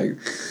 and I was like,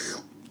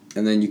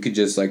 and then you could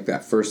just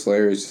that first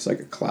layer is just like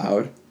a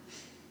cloud.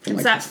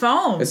 It's that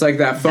foam. It's like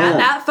that foam.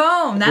 That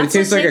foam. That's but it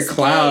tastes like a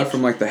cloud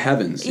from the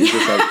heavens. It's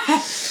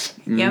just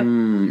yep.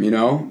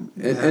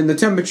 And the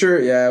temperature,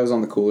 it was on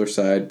the cooler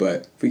side,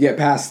 but if we get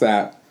past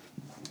that,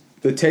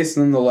 the taste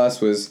nonetheless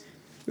was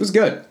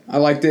good. I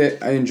liked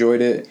it. I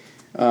enjoyed it.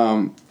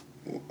 The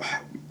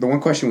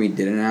one question we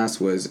didn't ask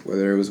was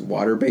whether it was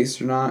water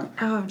based or not.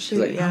 Oh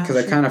shoot! Because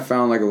I kind of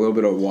found a little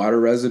bit of water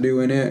residue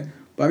in it.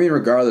 But I mean,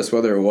 regardless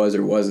whether it was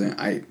or wasn't,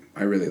 I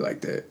really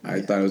liked it.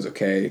 I thought it was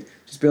okay.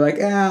 Just be like,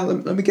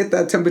 let me get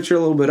that temperature a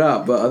little bit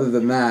up. But other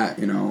than that,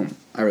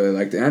 I really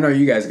liked it. And I know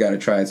you guys got to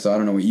try it, so I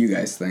don't know what you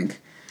guys think.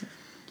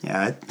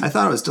 Yeah, I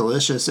thought it was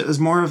delicious. It was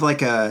more of I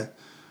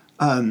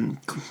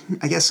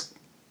guess,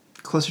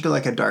 closer to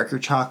a darker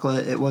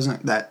chocolate. It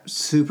wasn't that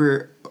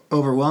super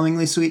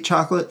overwhelmingly sweet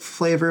chocolate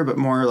flavor, but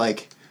more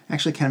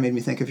actually kind of made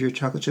me think of your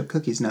chocolate chip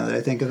cookies now that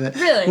I think of it.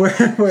 Really?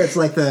 Where it's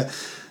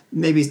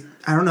maybe,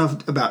 I don't know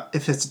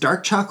if it's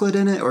dark chocolate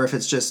in it or if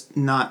it's just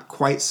not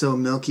quite so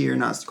milky or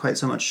not quite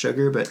so much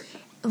sugar, but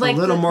a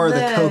little more of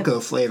the cocoa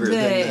flavor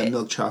than the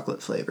milk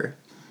chocolate flavor.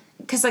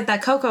 Because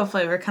that cocoa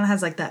flavor kind of has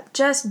that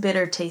just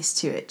bitter taste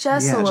to it,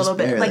 just a little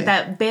bit,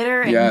 that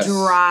bitter and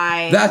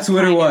dry. That's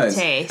what it was.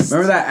 Taste.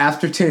 Remember that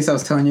aftertaste I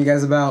was telling you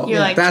guys about?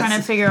 You're trying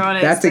to figure out what it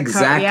is. That's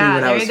exactly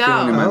what I was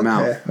feeling in my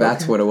mouth. Okay.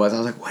 That's what it was. I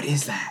was like, what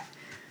is that?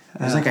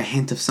 There's a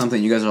hint of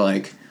something. You guys are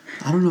like,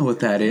 I don't know what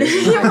that is.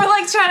 You were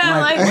trying to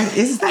what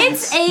is that?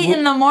 It's 8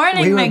 in the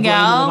morning, we were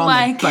Miguel. The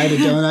bite of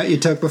donut you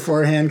took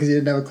beforehand because you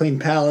didn't have a clean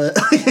palate.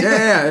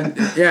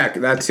 yeah,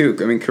 that too.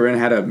 I mean, Coryn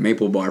had a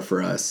maple bar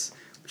for us,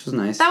 which was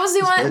nice. That was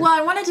the one. Well,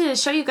 I wanted to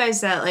show you guys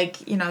that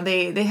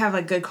they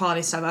have good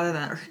quality stuff other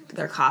than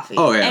their coffee.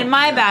 Oh yeah. And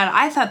my bad,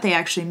 I thought they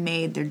actually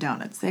made their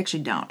donuts. They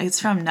actually don't.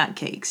 It's from Nut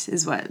Cakes,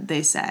 is what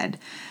they said.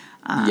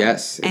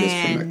 Yes, it is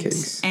from Nut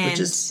Cakes. Which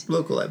is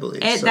local, I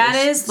believe. That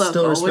is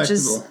local, which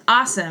is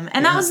awesome.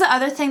 And that was the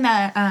other thing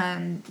that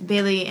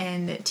Bailey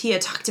and Tia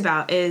talked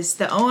about is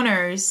the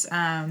owners.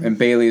 And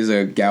Bailey is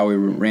a gal we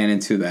ran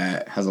into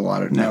that has a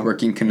lot of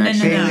networking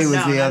connections. Bailey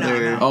was the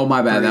other. Oh,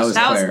 my bad. That was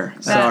Claire.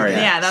 Sorry.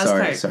 That was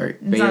Claire. Sorry.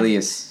 Bailey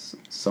is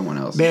someone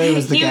else. Bailey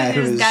was the guy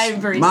who was...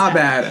 My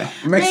bad.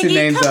 I'm mixing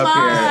names up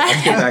here.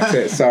 Let's get back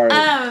to it. Sorry.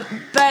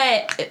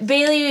 But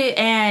Bailey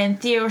and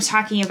Thea were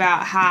talking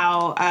about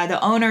how the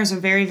owners are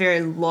very,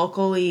 very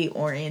locally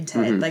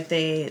oriented.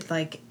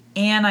 Mm-hmm.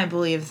 Anne, I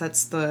believe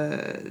that's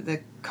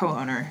the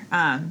co-owner.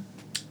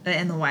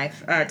 and the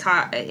wife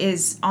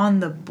is on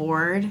the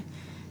board.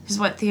 Is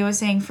what Theo was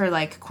saying for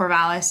like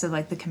Corvallis, so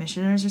like the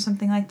commissioners or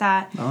something like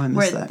that. Oh, I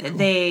missed that. Cool.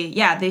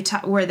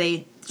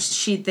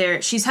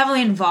 She's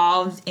heavily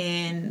involved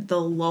in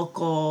the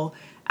local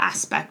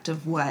aspect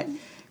of what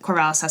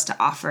Corvallis has to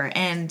offer,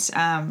 and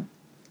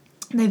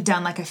they've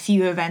done like a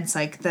few events,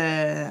 like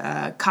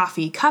the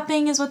coffee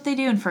cupping is what they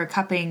do, and for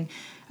cupping.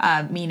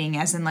 Meaning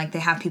as in like they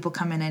have people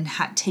come in and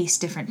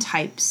taste different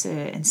types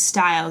and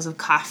styles of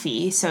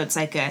coffee. So it's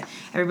like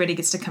everybody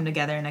gets to come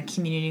together in a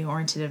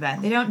community-oriented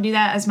event. They don't do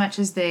that as much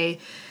as they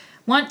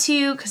want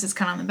to because it's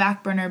kind of on the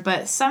back burner,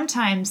 but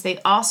sometimes they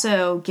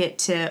also get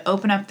to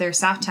open up their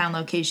Southtown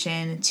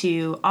location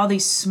to all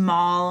these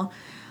small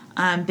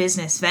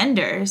business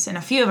vendors, and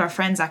a few of our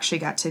friends actually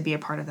got to be a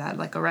part of that,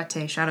 like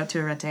Arete, shout out to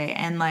Arete,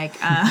 and like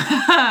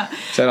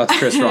shout out to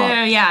Chris Roth,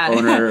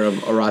 owner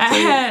of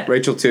Arete,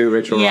 Rachel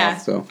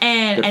Roth, so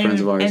good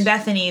friends of ours, and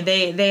Bethany,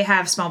 they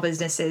have small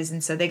businesses,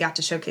 and so they got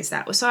to showcase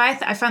that. So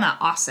I found that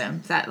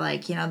awesome that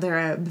like, you know,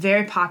 they're a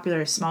very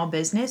popular small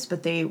business,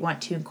 but they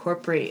want to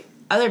incorporate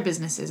other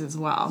businesses as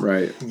well,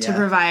 right? To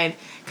provide,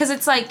 because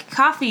it's like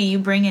coffee, you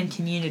bring in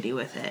community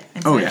with it,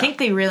 and so I think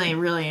they really,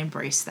 really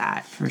embrace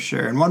that for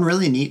sure. And one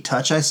really neat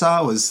touch I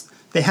saw was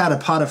they had a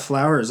pot of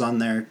flowers on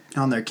their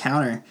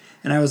counter,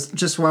 and I was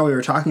just while we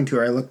were talking to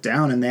her, I looked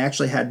down and they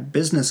actually had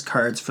business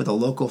cards for the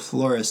local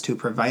florist who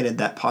provided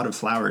that pot of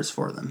flowers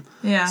for them.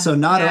 Yeah. So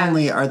not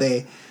only are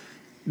they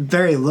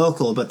very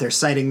local, but they're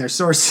citing their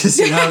sources.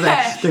 You know,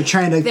 they're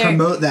trying to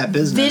promote that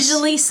business.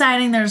 Visually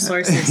citing their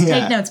sources.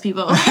 Take notes,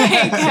 people.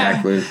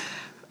 Exactly.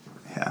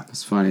 Yeah,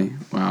 that's funny.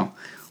 Wow.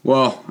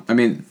 Well, I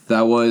mean,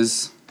 that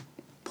was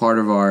part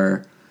of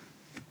our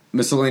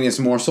miscellaneous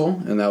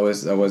morsel, and that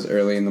was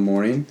early in the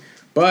morning.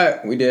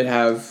 But we did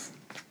have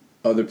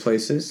other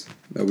places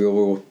that we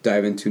will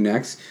dive into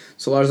next.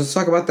 So, Lars, let's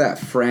talk about that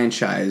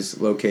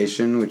franchise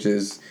location, which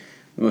is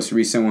the most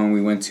recent one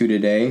we went to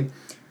today.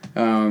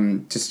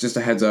 Just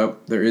a heads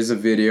up, there is a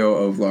video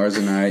of Lars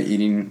and I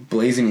eating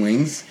blazing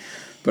wings,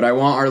 but I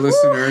want our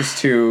listeners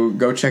to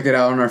go check it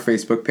out on our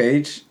Facebook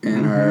page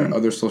and our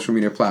other social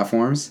media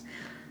platforms.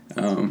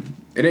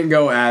 It didn't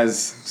go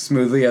as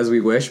smoothly as we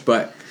wish,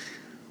 but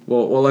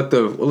we'll let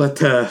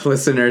the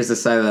listeners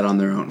decide that on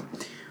their own.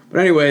 But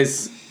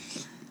anyways,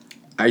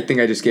 I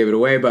think I just gave it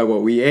away by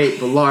what we ate.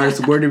 But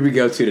Lars, where did we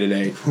go to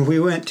today? We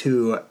went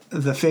to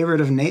the favorite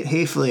of Nate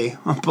Hafley,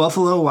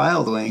 Buffalo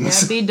Wild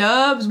Wings. Happy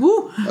Dubs,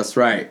 woo! That's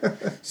right.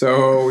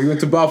 So we went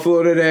to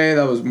Buffalo today.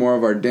 That was more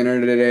of our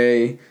dinner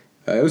today.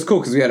 It was cool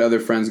because we had other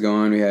friends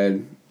going. We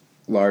had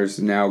Lars'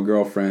 now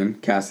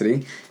girlfriend,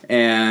 Cassidy,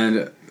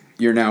 and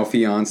your now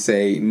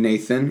fiance,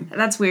 Nathan.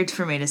 That's weird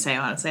for me to say,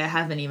 honestly. I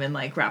haven't even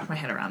like wrapped my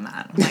head around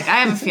that. I'm like,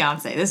 I have a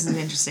fiance. This is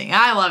interesting.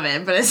 I love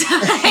it, but it's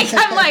like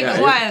I'm like,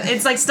 what?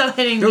 It's like still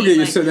hitting me. Get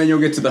used to it, then you'll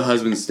get to the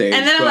husband stage.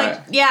 And then I'm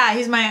like, yeah,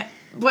 he's my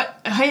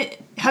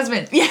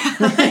husband.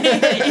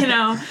 Yeah, you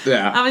know.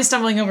 Yeah. I'm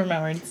stumbling over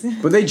my words.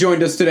 But they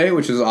joined us today,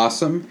 which is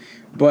awesome.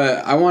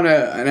 But I want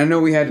to, and I know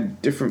we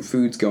had different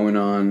foods going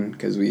on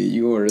because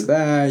you ordered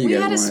that, you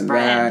guys wanted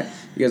that,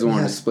 you guys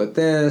wanted to split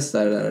this,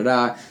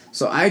 da.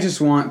 So I just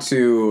want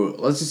to,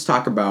 let's just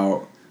talk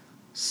about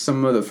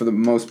some of for the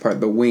most part,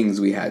 the wings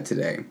we had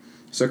today.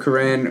 So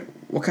Coryn,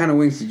 what kind of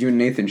wings did you and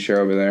Nathan share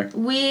over there?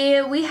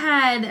 We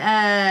had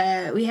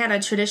a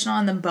traditional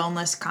and the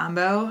boneless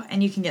combo,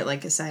 and you can get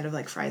like a side of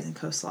like fries and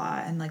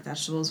coleslaw and like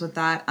vegetables with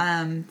that.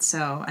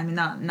 So I mean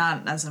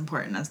not as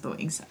important as the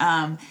wings.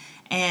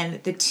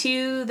 And the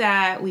two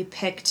that we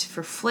picked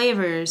for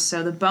flavors,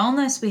 so the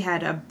boneless we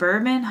had a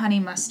bourbon honey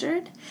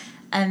mustard,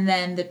 and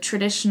then the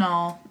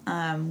traditional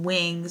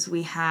wings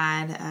we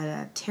had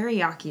a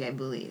teriyaki, I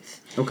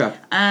believe. Okay.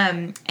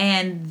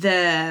 And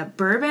the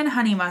bourbon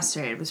honey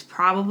mustard was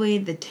probably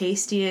the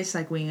tastiest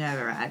like wing I've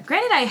ever had.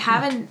 Granted, I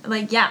haven't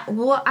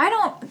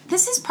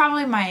this is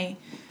probably my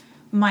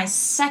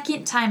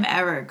second time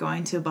ever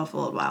going to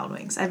Buffalo Wild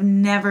Wings. I've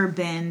never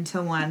been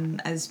to one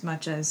as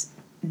much as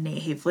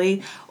Nate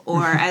Hafley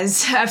or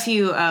as a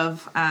few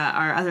of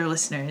our other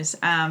listeners.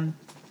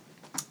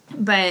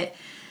 But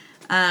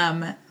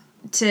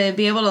to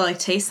be able to like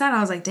taste that, I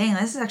was like, dang,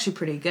 this is actually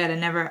pretty good.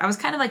 I was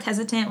kind of like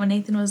hesitant when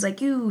Nathan was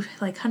like, you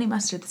like honey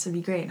mustard, this would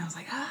be great. And I was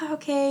like,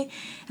 okay.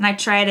 And I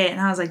tried it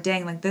and I was like,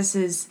 dang, like this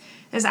is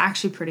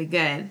actually pretty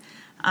good.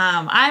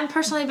 I'm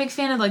personally a big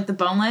fan of like the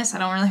boneless. I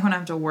don't really want to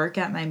have to work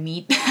at my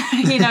meat,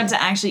 to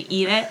actually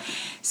eat it.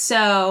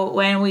 So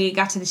when we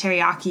got to the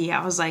teriyaki,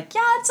 I was like,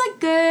 yeah, it's like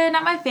good,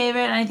 not my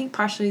favorite. And I think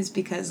partially it's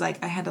because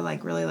like I had to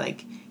like really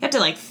like, you have to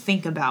like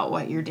think about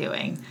what you're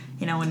doing,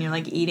 when you're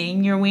like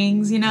eating your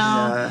wings,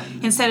 Yeah.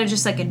 Instead of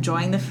just like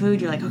enjoying the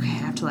food, you're like, okay,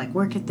 I have to like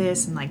work at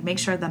this and like make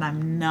sure that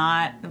I'm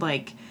not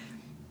like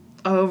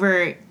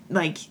over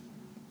like,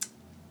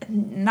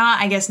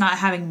 not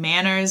having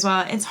manners.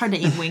 Well, it's hard to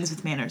eat wings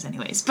with manners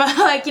anyways, but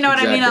like, you know what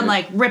I mean? I'm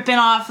like ripping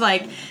off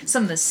like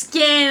some of the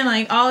skin and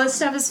like all this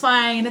stuff is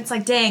flying and it's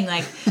like, dang,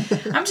 like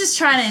I'm just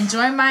trying to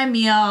enjoy my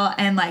meal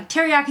and like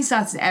teriyaki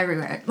sauce is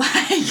everywhere.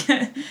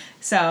 Like,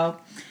 so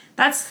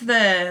that's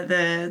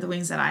the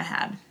wings that I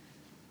had.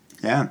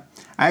 Yeah.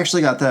 I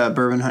actually got the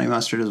bourbon honey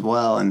mustard as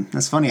well, and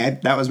that's funny.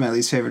 That was my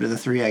least favorite of the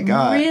 3 I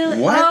got. Really?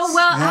 What? Oh,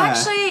 well, Yeah.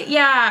 actually,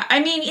 yeah. I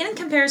mean, in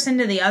comparison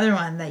to the other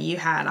one that you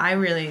had, I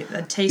really,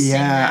 tasting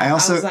that, I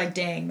also, was like,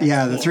 dang, that's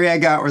yeah, cool. the 3 I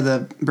got were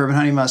the bourbon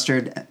honey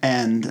mustard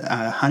and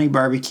honey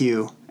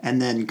barbecue,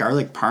 and then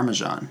garlic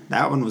parmesan.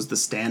 That one was the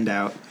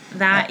standout.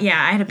 I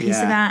had a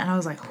piece of that, and I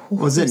was like,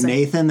 was it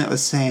Nathan that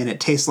was saying it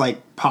tastes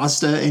like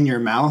pasta in your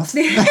mouth?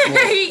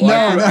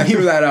 I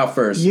threw that out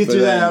first. You threw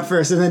that out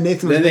first, and then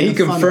Nathan was then he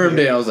making fun of confirmed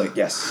you. it. I was like,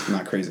 yes, I'm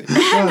not crazy.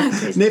 Well,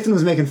 Nathan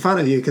was making fun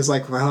of you because,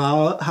 like,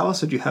 well, how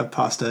else would you have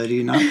pasta? Do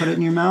you not put it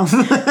in your mouth?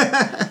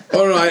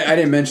 Oh, no, I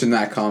didn't mention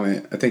that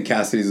comment. I think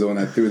Cassidy's the one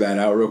that threw that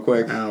out real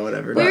quick. Oh,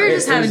 whatever. We were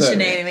just having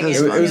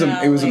shenanigans.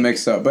 It was a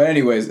mix-up. But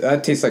anyways,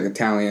 that tastes like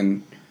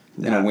Italian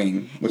in a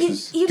wing, which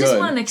is you good. just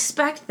wouldn't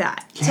expect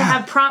that to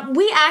have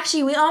we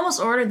almost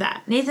ordered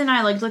that. Nathan and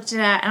I looked at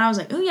that, and I was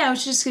like, oh yeah, we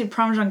should just get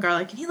Parmesan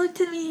garlic. And he looked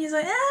at me, he's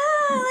like,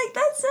 like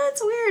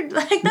that's weird,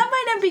 like that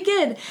might not be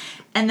good.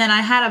 And then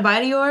I had a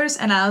bite of yours,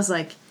 and I was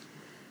like,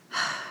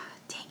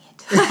 dang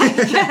it.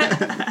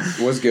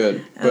 It was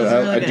good, but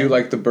I do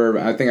like the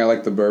bourbon. I think I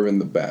like the bourbon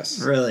the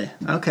best. Really?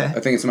 Okay. I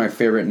think it's my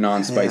favorite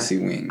non-spicy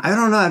wing. I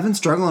don't know. I've been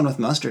struggling with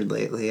mustard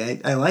lately.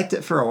 I liked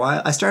it for a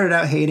while. I started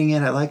out hating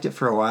it. I liked it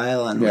for a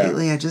while, and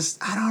lately I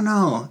don't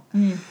know.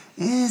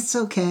 It's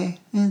okay.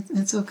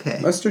 It's okay.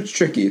 Mustard's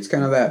tricky. It's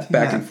kind of that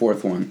back and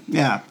forth one.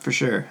 Yeah, for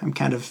sure. I'm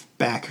kind of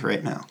back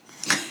right now,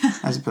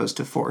 as opposed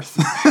to fourth.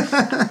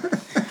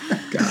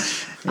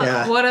 Gosh.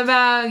 Yeah. What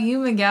about you,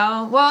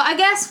 Miguel? Well, I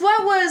guess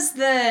what was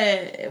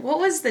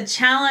the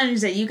challenge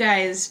that you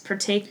guys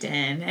partaked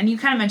in? And you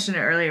kind of mentioned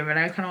it earlier, but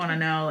I kind of want to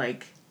know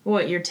like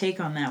what your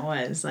take on that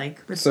was. Like,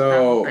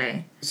 so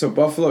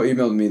Buffalo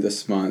emailed me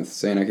this month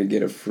saying I could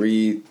get a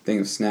free thing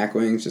of snack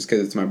wings just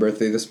because it's my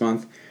birthday this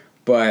month.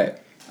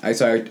 But I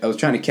was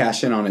trying to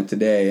cash in on it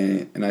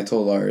today, and I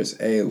told Lars,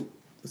 hey,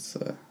 let's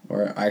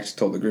or I actually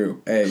told the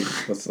group, hey,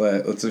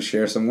 let's just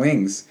share some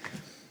wings,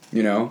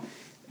 you know.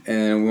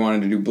 And we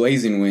wanted to do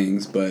blazing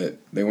wings, but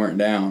they weren't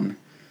down.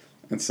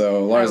 And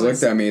so Lars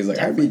looked at me. He's like,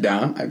 "I'd be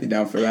down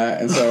for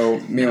that." And so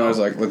me and Lars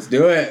were like, "Let's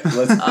do it.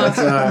 Let's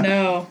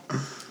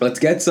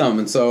get some."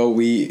 And so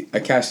I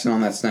cashed in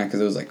on that snack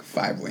because it was like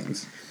 5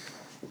 wings.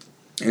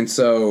 And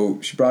so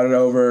she brought it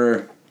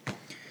over.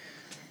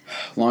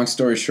 Long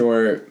story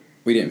short,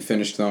 we didn't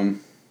finish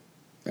them.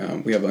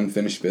 We have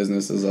unfinished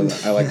business,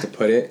 as I like to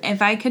put it.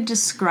 If I could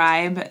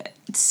describe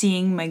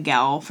seeing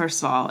Miguel,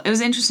 first of all, it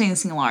was interesting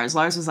seeing Lars.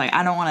 Lars was like,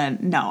 I don't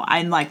want to, no,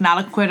 I'm like not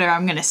a quitter,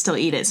 I'm going to still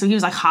eat it. So he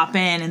was like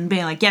hopping and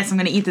being like, yes, I'm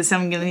going to eat this,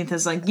 I'm going to eat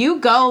this. Like, you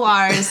go,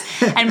 Lars.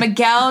 And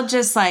Miguel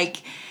just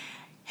like,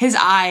 his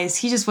eyes,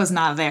 he just was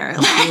not there.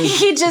 Like,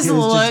 he just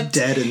looked just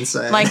dead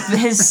inside. like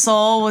his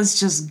soul was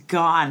just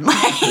gone.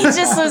 Like, he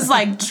just was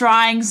like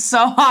trying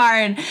so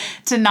hard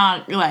to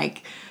not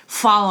like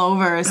fall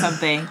over or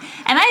something.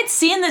 And I had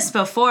seen this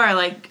before,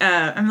 like,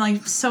 I'm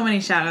like so many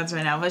shout outs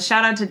right now, but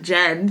shout out to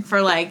Jen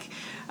for like,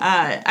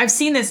 I've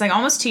seen this like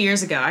almost 2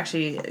 years ago,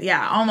 actually.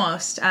 Yeah,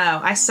 almost.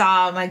 I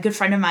saw my good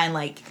friend of mine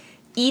like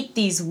eat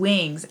these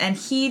wings, and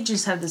he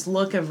just had this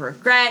look of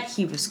regret.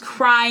 He was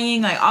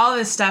crying, like all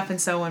this stuff. And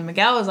so when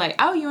Miguel was like,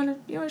 oh, you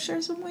want to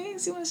share some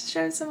wings? You want to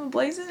share some of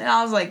Blazing? And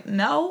I was like,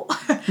 no.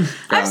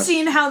 I've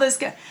seen how this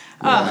guy.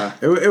 Yeah.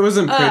 It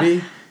wasn't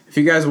pretty. If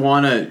you guys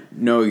want to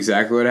know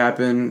exactly what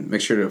happened, make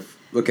sure to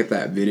look at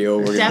that video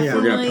we're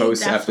gonna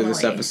post after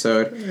this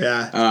episode.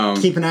 Yeah.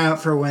 Keep an eye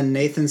out for when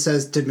Nathan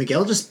says, "Did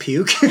Miguel just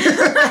puke?"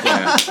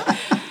 Yeah.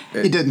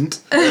 He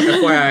didn't.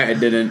 FYI, I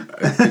didn't.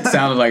 It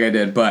sounded like I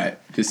did,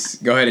 but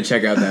just go ahead and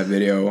check out that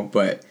video.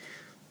 But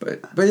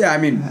yeah, I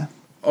mean,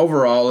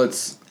 overall,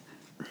 it's,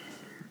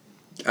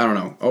 I don't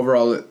know.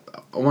 Overall,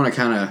 I want to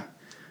kind of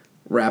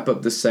wrap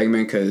up this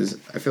segment because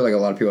I feel like a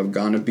lot of people have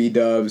gone to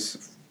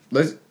B-dubs.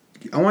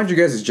 I want you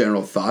guys'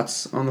 general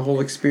thoughts on the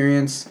whole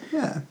experience.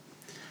 Yeah,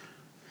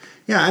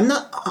 I'm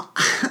not.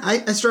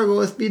 I struggle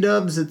with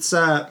B-dubs. It's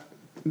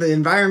the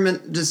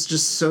environment just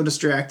so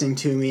distracting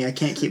to me. I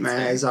can't keep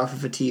my eyes off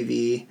of a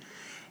TV.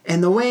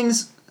 And the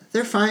wings,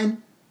 they're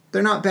fine.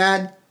 They're not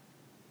bad.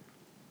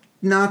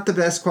 Not the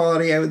best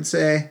quality, I would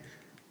say.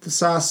 The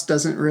sauce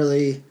doesn't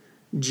really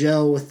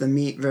gel with the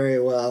meat very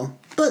well,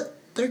 but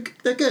they're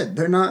good.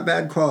 They're not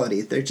bad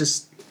quality. They're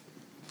just,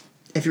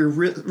 if you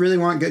really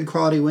want good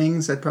quality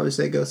wings, I'd probably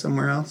say go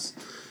somewhere else.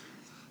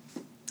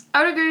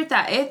 I would agree with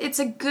that. It's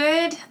a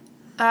good.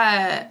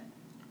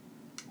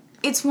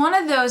 It's one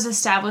of those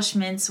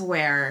establishments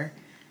where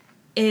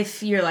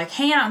if you're like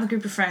hanging out with a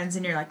group of friends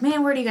and you're like,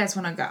 man, where do you guys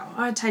want to go?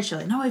 Oh, Thai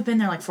chili. No, we've been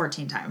there like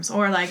 14 times.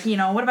 Or like, you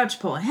know, what about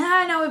Chipotle? Yeah,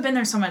 I know we've been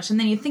there so much. And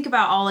then you think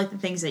about all like the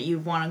things that you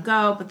want to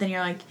go, but then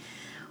you're like,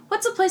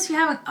 what's a place we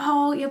haven't?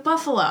 Oh, yeah,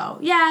 Buffalo.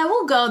 Yeah,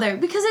 we'll go there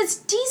because it's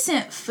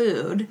decent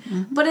food,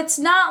 but it's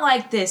not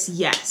like this.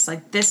 Yes,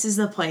 like this is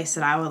the place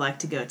that I would like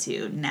to go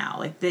to now.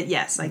 Like that.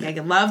 Yes, like I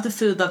love the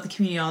food, love the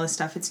community, all this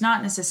stuff. It's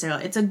not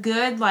necessarily. It's a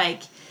good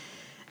like.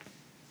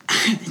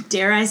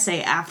 dare I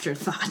say,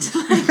 afterthought.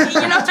 You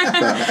know what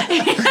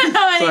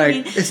I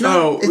mean? It's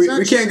not,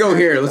 we can't go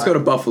here. Let's go to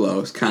Buffalo.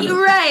 It's kind of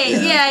right.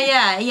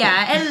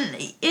 Yeah.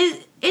 And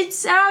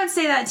I would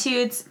say that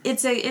too.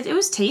 It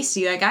was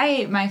tasty. Like, I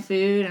ate my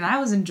food and I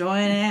was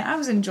enjoying it. I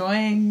was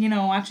enjoying,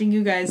 watching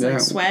you guys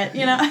sweat.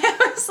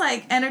 It was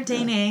like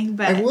entertaining.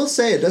 But I will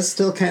say it does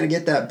still kind of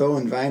get that bow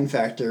and vine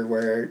factor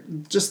where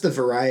just the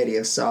variety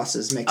of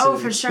sauces makes it an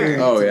for sure.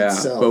 experience Oh, yeah.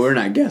 itself. But we're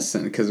not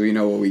guessing because we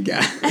know what we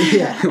got.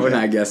 We're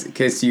not guessing. In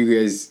case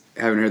you guys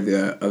haven't heard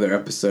the other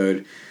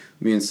episode,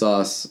 me and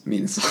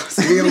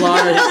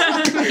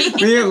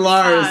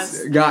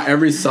Lars got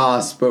every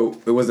sauce, but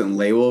it wasn't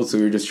labeled, so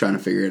we were just trying to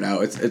figure it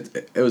out.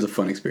 It was a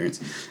fun experience.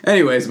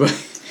 Anyways,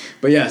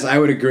 but yes, I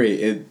would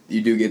agree.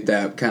 You do get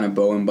that kind of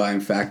bow and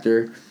vine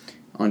factor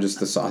on just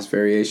the sauce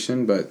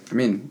variation, but I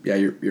mean, yeah,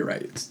 you're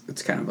right.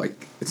 It's kind of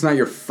like it's not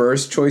your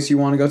first choice you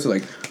want to go to.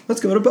 Like,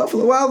 let's go to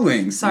Buffalo Wild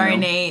Wings. Sorry,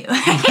 Nate.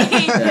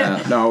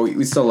 Yeah, no,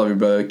 we still love you,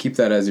 brother. Keep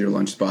that as your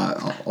lunch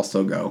spot. I'll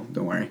still go.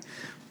 Don't worry.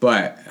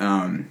 But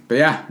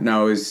yeah,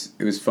 no, it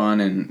was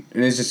fun, and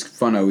it's just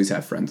fun to always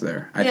have friends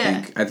there.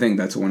 I think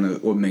that's what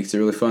makes it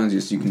really fun. Is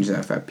just you can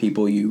just have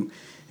people you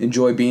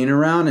enjoy being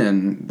around,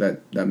 and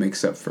that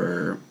makes up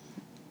for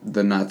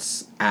the not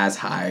as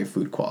high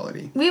food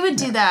quality. We would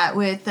do that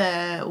with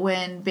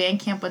when band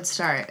camp would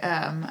start.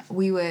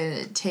 We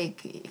would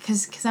take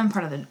because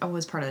I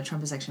was part of the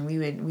trumpet section. We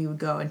would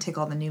go and take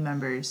all the new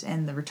members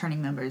and the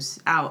returning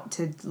members out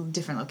to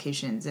different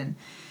locations and.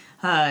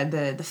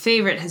 The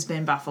favorite has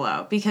been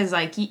Buffalo because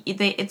like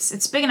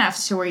it's big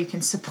enough to where you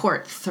can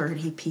support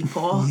 30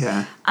 people.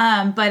 Yeah.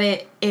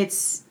 But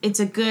it's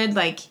a good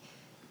like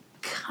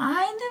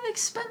kind of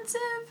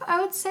expensive,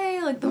 I would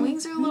say. Like the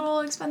wings are a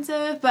little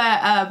expensive, but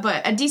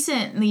a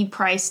decently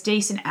priced,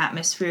 decent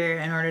atmosphere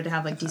in order to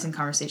have like decent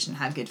conversation,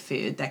 have good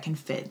food that can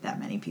fit that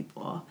many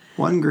people.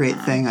 One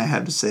great thing I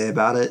have to say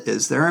about it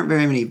is there aren't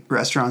very many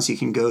restaurants you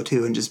can go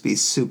to and just be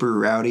super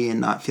rowdy and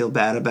not feel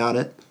bad about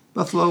it.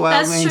 Buffalo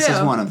Wild Wings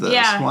is one of those.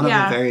 One of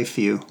the very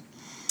few.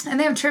 And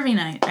they have trivia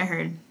night, I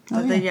heard.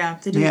 Oh, yeah.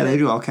 They do. Yeah, they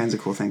do all kinds of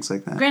cool things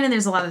like that. Granted,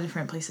 there's a lot of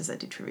different places that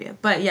do trivia,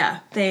 but yeah,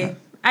 So.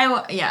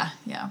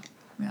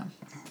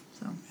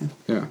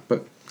 Yeah,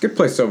 but good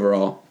place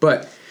overall.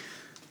 But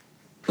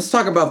let's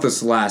talk about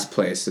this last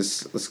place.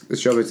 Let's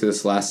jump into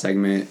this last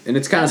segment, and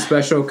it's kind of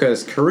special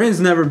because Coryn's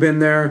never been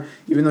there,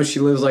 even though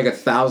she lives like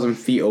 1,000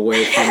 feet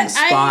away from the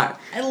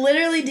spot. I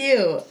literally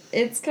do.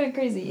 It's kind of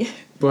crazy.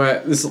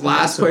 But this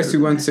last place we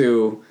went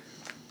to,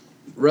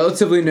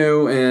 relatively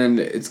new,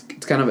 and it's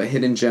kind of a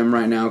hidden gem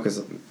right now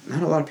because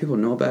not a lot of people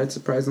know about it,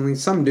 surprisingly.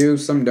 Some do,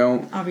 some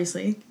don't.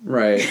 Obviously.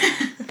 Right.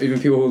 Even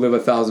people who live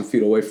 1,000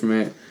 feet away from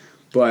it.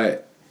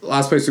 But the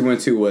last place we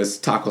went to was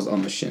Tacos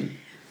on the Shin.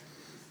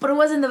 But it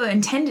wasn't the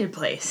intended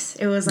place.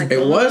 It was like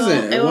it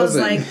wasn't. It was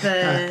like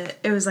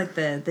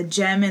the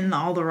gem in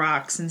all the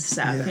rocks and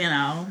stuff.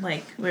 Yeah.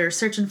 Like we were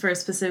searching for a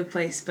specific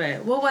place,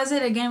 but what was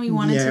it again? We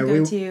wanted to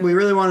go to. We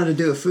really wanted to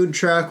do a food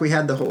truck. We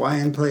had the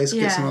Hawaiian place,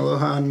 get some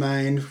aloha in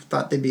mind.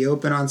 Thought they'd be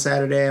open on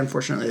Saturday.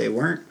 Unfortunately, they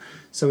weren't.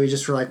 So we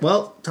just were like,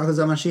 well,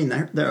 Tacos on Machine,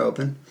 they're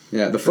open.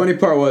 Yeah. The funny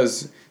part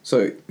was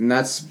in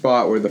that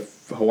spot where the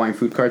Hawaiian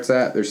food cart's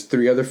at, there's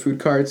 3 other food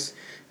carts.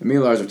 And me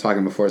and Lars were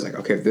talking before. It's like,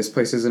 okay, if this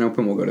place isn't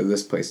open, we'll go to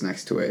this place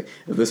next to it.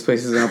 If this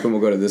place isn't open,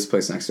 we'll go to this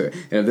place next to it.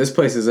 And if this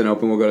place isn't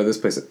open, we'll go to this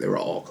place. They were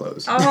all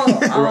closed. They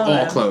were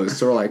all closed.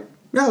 So we're like,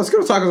 yeah, let's go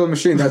to Tacos on the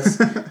Machine.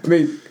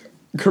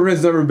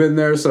 Coryn's never been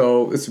there,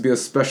 so this would be a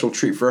special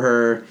treat for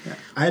her. Yeah.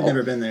 I had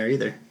never been there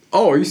either.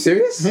 Oh, are you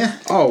serious? Yeah.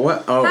 Oh,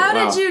 what? Oh, How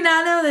did you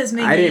not know this,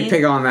 Mickey? I didn't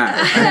pick on that.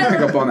 I didn't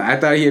pick up on that. I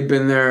thought he had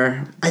been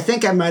there. I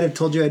think I might have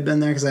told you I'd been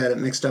there because I had it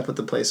mixed up with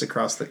the place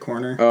across the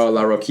corner. Oh,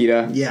 La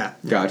Roquita? Yeah.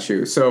 Got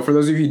you. So, for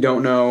those of you who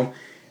don't know,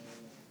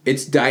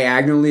 it's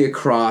diagonally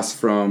across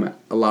from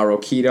La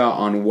Roquita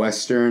on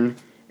Western,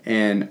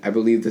 and I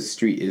believe the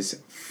street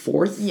is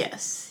 4th?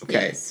 Yes.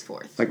 Okay. Yes,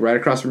 4th. Like right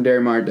across from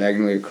Dairy Mart,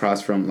 diagonally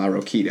across from La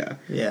Roquita.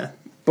 Yeah.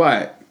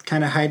 But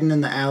kind of hiding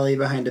in the alley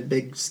behind a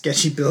big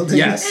sketchy building.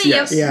 Yes.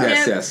 Yeah.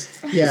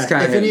 If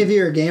any of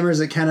you are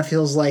gamers, it kind of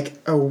feels like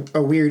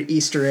a weird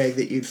Easter egg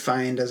that you'd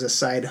find as a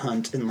side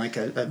hunt in like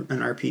an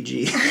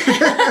RPG.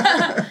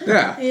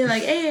 Yeah. You're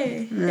like,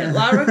 hey,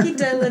 La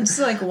Roquita, let's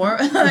like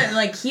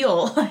like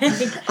heal.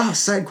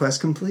 Side quest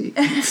complete.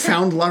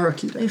 Found La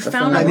Roquita. They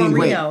found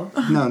Rio.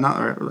 No,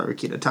 not La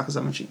Roquita. Tacos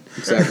on Machine.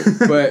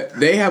 Exactly. But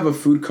they have a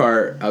food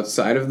cart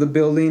outside of the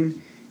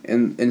building.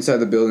 And inside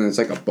the building, it's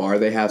like a bar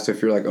they have, so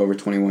if you're like over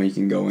 21, you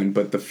can go in.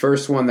 But the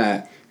first one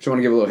I just want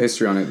to give a little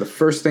history on it. The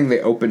first thing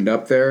they opened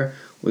up there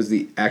was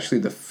actually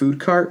the food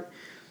cart.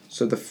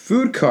 So the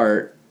food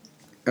cart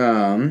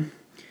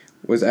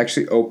was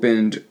actually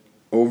opened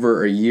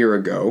over a year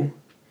ago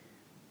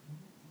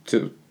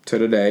to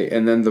today.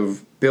 And then the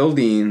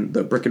building,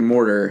 the brick and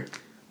mortar,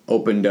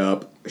 opened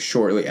up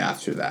shortly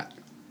after that.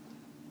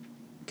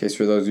 In case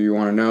for those of you who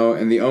want to know.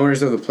 And the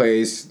owners of the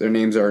place, their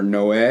names are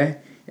Noe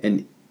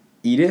and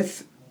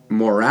Edith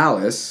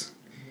Morales.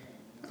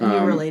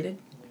 Are you related?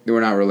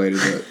 We're not related.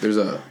 There's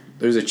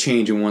a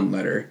change in one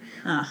letter.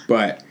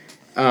 But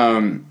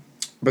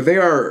but they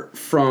are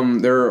from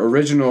their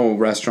original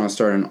restaurant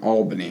started in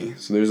Albany,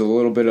 so there's a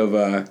little bit of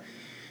a,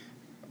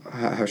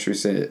 how should we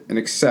say it, an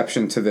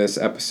exception to this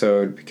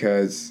episode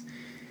because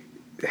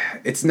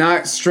it's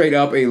not straight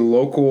up a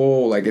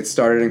local, like it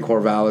started in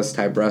Corvallis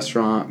type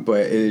restaurant,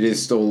 but it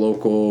is still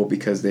local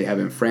because they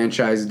haven't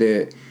franchised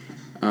it.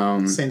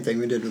 Same thing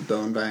we did with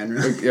Bow and Vine,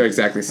 right?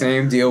 Exactly.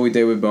 Same deal we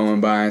did with Bow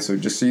and Vine. So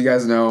just so you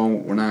guys know,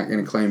 we're not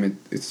going to claim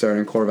it started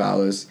in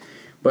Corvallis.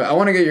 But I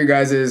want to get your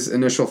guys'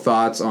 initial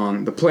thoughts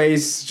on the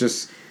place,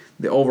 just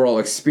the overall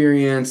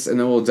experience, and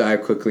then we'll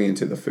dive quickly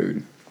into the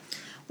food.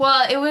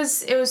 Well, it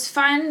was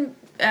fun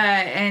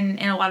in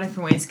a lot of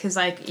different ways because,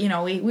 like, you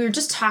know, we were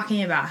just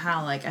talking about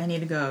how, like, I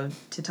need to go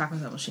to Taco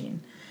Bell Machine.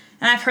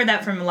 And I've heard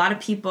that from a lot of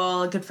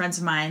people, good friends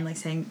of mine, like,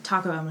 saying,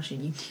 Taco Bell Machine,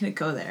 you need to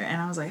go there.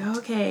 And I was like,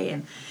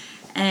 okay.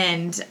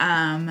 And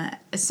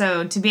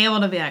so to be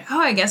able to be like, oh,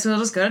 I guess we'll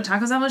just go to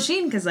Taco Bell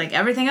Machine because, like,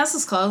 everything else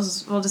is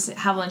closed. We'll just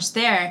have lunch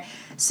there.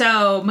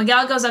 So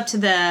Miguel goes up to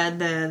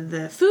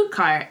the food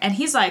cart, and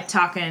he's, like,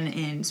 talking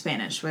in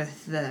Spanish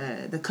with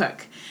the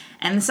cook.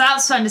 And so that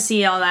was fun to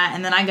see all that.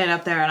 And then I get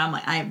up there, and I'm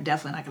like, I'm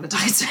definitely not going to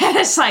talk in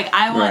Spanish. Like,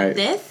 I want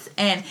this.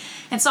 And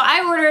so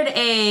I ordered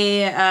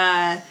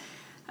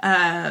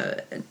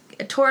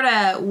a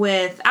torta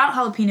without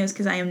jalapenos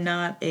because I am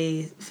not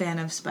a fan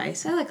of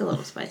spice. I like a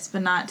little spice,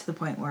 but not to the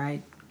point where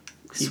I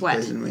sweat.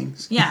 Eat blazing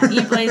wings. Yeah,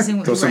 eat blazing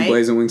wings. Throw some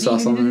blazing wing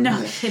sauce on there.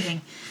 No kidding.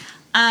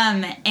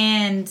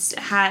 And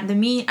had the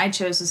meat I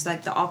chose was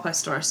like the al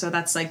pastor, so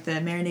that's like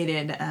the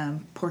marinated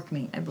pork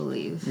meat, I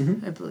believe.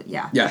 Mm-hmm. I believe,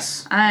 yeah.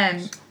 Yes.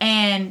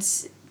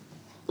 And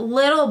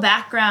little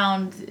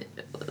background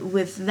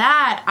with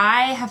that,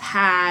 I have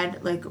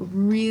had like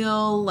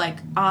real, like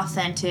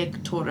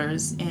authentic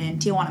tortas in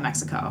Tijuana,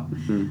 Mexico.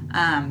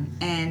 Mm-hmm.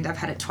 And I've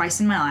had it twice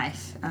in my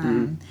life.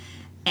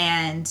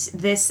 And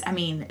this, I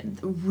mean,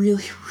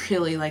 really,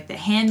 really like the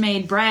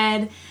handmade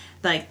bread.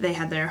 Like they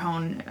had their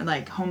own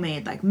like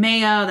homemade like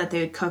mayo that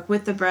they would cook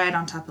with the bread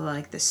on top of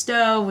like the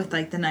stove with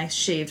like the nice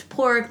shaved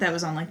pork that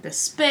was on like the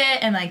spit,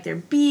 and like their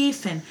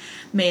beef, and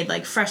made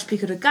like fresh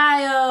pico de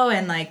gallo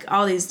and like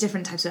all these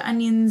different types of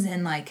onions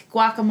and like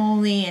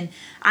guacamole, and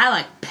I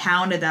like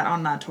pounded that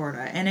on that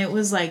torta, and it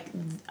was like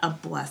a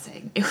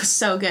blessing. It was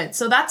so good.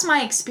 So that's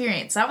my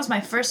experience. That was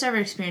my first ever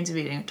experience of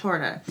eating a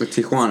torta. With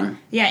Tijuana.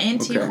 Yeah, in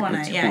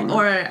Tijuana. Yeah,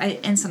 or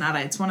Ensenada.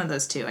 It's one of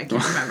those two. I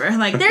can't remember.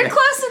 Like they're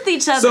close with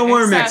each other.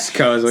 Somewhere in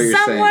Mexico is what you're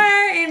saying.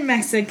 Somewhere in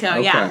Mexico.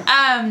 Okay.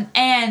 Yeah.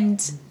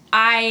 And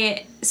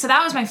so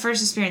that was my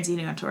first experience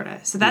eating a torta.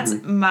 So that's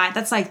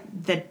that's like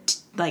the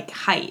like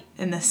height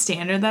and the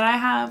standard that I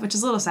have, which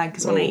is a little sad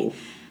because when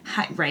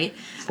I right,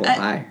 it's a little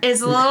high.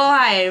 It's a little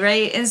high,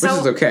 right? And so which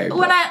is okay.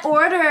 When I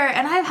order,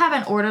 and I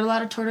haven't ordered a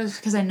lot of tortas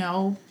because I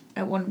know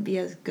it wouldn't be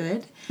as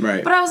good.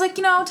 Right. But I was like,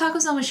 Taco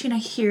Bell Machine, I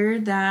hear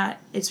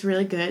that it's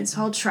really good,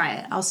 so I'll try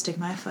it. I'll stick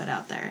my foot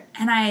out there.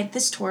 And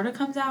this torta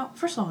comes out,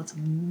 first of all, it's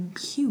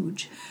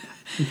huge.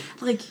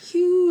 Like,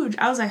 huge.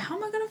 I was like, how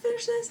am I going to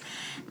finish this?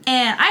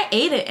 And I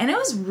ate it, and it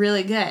was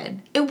really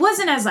good. It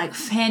wasn't as, like,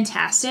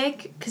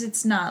 fantastic, because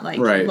it's not, like,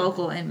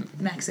 local in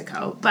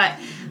Mexico. But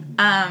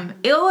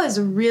it was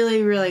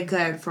really, really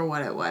good for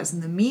what it was.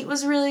 And the meat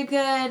was really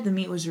good. The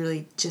meat was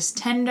really just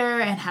tender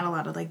and had a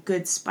lot of, like,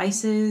 good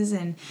spices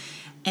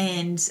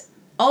and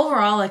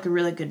overall, like, a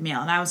really good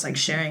meal. And I was, like,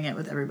 sharing it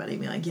with everybody,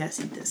 being like,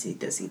 yes, eat this, eat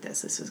this, eat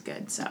this. This was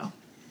good, so.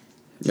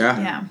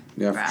 Yeah,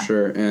 for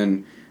sure.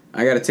 And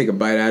I got to take a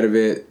bite out of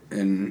it,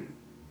 and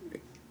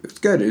it's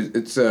good.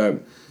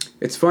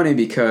 It's funny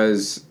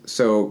because,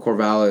 so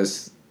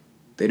Corvallis,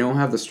 they don't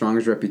have the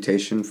strongest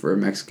reputation for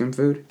Mexican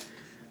food,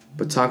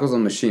 but Tacos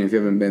on Machine, if you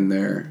haven't been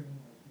there,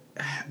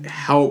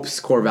 helps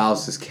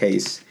Corvallis'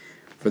 case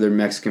for their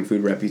Mexican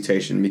food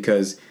reputation,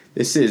 because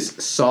this is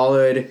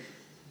solid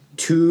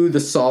to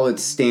the solid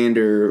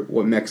standard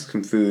what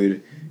Mexican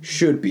food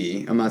should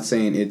be. I'm not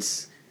saying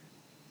it's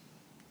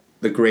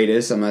the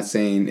greatest. I'm not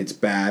saying it's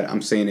bad.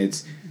 I'm saying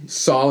it's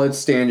solid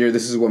standard.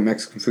 This is what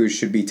Mexican food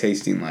should be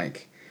tasting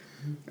like.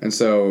 And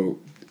so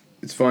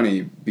it's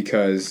funny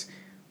because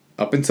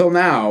up until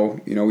now,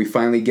 we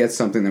finally get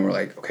something that we're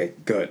like, okay,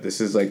 good.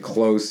 This is like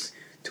close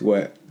to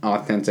what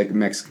authentic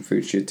Mexican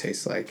food should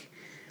taste like.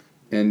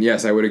 And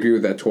yes, I would agree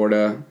with that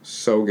torta.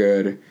 So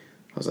good.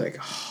 I was like,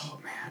 oh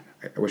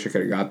man, I wish I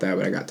could have got that,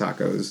 but I got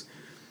tacos.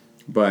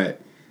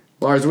 But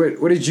Lars,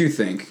 what did you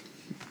think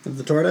of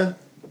the torta?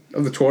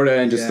 Of the torta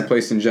and just the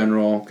place in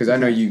general, because I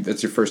know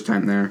that's your first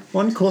time there.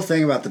 One cool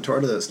thing about the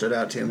torta that stood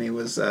out to me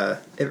was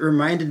it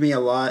reminded me a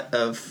lot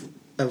of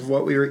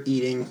what we were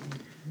eating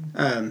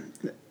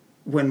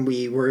when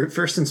we were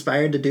first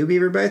inspired to do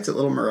Beaver Bites at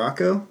Little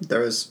Morocco.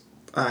 There was,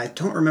 I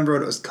don't remember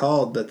what it was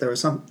called, but there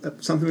was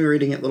something we were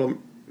eating at Little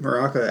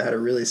Morocco that had a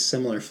really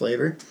similar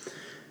flavor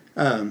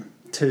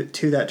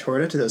to that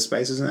torta, to those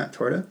spices in that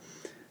torta.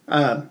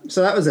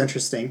 So that was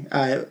interesting.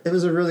 It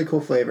was a really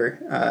cool flavor.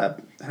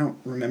 I don't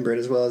remember it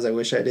as well as I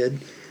wish I did.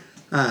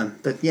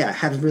 But yeah, it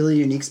had really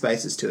unique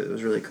spices to it. It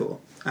was really cool.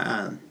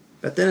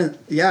 But then,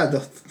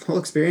 the whole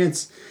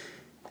experience,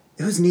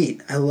 it was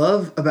neat. I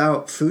love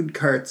about food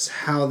trucks,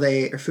 how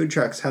they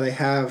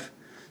have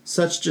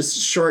such just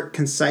short,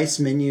 concise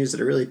menus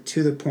that are really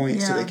to the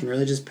point, so Yeah. they can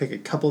really just pick a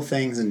couple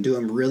things and do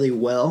them really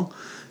well.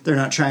 They're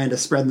not trying to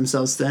spread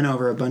themselves thin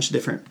over a bunch of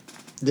different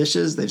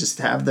dishes. They just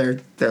have their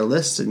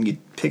list, and you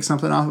pick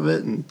something off of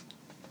it and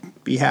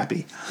be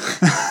happy.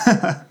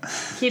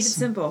 Keep it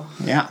simple.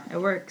 Yeah.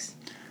 It works.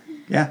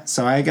 Yeah,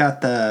 so I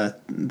got the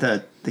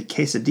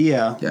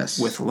quesadilla Yes.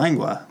 with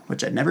lengua,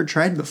 which I'd never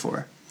tried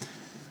before.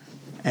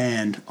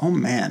 And, oh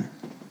man,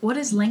 What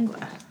is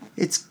lengua?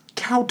 it's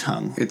cow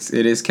tongue. It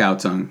is cow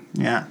tongue.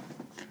 Yeah.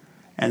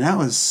 And that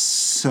was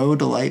so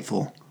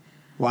delightful.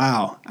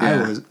 Wow.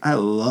 Yeah. I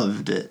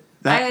loved it.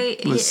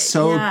 That was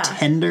so yeah.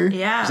 tender.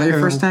 Yeah. Is that your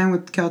first time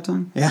with cow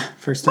tongue? Yeah,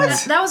 first time.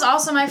 That was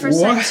also my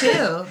first time What?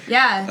 too.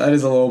 Yeah. That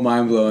is a little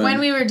mind blowing. When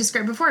we were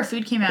before our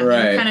food came out,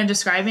 Right. you were kind of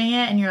describing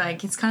it, and you're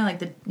like, it's kind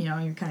of like you're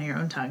kind of your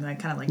own tongue, like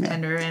kind of like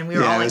tender, and we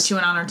were Yeah, all it like was-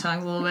 chewing on our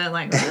tongues a little bit,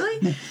 like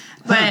really.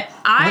 But What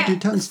I do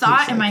tongues thought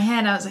taste in my like?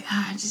 head, I was like,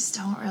 I just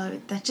don't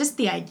really. That just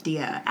the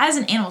idea. As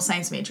an animal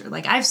science major,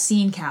 like I've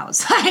seen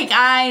cows, like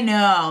I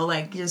know,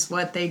 like just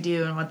what they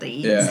do and what they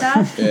eat and Yeah.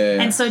 stuff.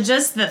 Yeah. And so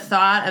just the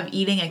thought of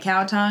eating a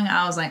cow tongue,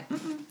 I was like,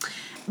 mm-mm.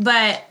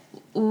 But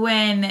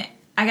when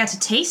I got to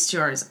taste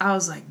yours, I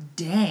was like,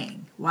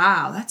 dang,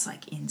 wow, that's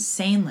like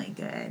insanely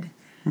good.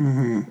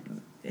 Mm-hmm.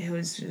 It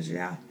was just,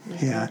 yeah.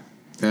 Yeah.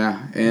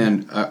 Yeah,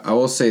 and I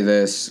will say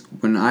this.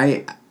 When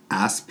I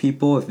ask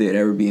people if they'd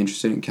ever be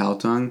interested in cow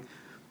tongue,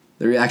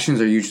 the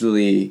reactions are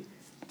usually,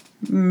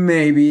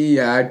 maybe,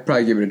 yeah, I'd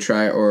probably give it a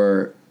try,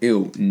 or,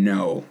 ew,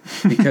 no.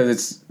 Because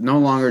it's no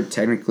longer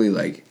technically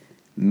like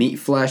meat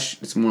flesh.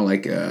 It's more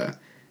like an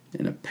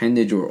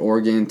appendage or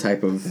organ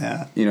type of,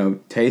 Yeah.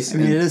 taste. I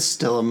mean, it is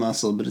still a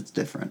muscle, but it's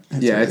different.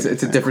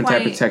 It's a different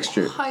type of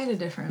texture. Quite a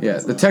different. Yeah,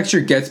 the texture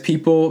gets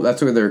people.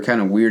 That's where they're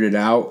kind of weirded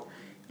out.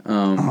 When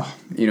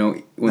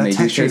That they do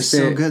texture taste is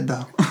so it. good,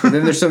 though. But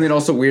then there's something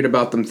also weird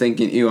about them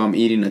thinking, ew, I'm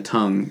eating a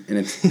tongue.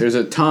 And there's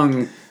a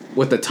tongue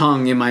with a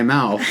tongue in my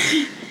mouth.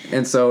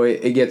 And so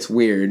it gets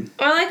weird.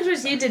 Well, I liked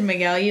what you did,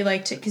 Miguel. You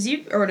liked it, because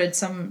you ordered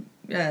some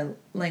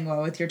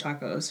lengua with your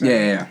tacos, right?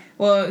 Yeah.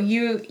 Well,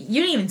 you didn't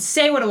even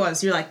say what it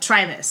was. You're like,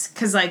 try this.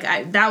 Because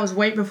that was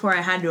right before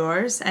I had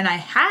yours. And I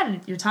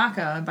had your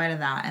taco, a bite of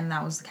that, and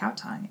that was the cow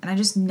tongue. And I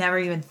just never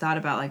even thought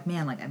about, like,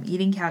 man, like, I'm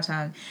eating cow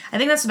tongue. I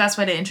think that's the best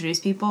way to introduce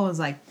people is,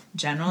 like,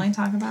 generally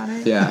talk about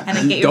it. Yeah. And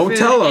then get your Don't food,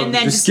 tell them. and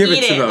then Just give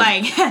eat it to them.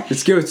 Like,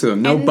 Just give it to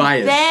them. No And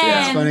bias. then-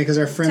 Yeah. It's funny because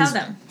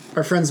tell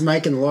our friends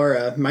Mike and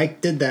Laura,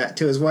 Mike did that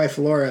to his wife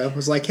Laura,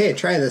 was like, hey,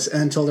 try this,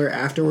 and told her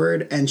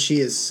afterward, and she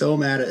is so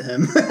mad at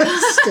him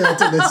still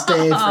to this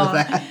day for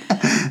that.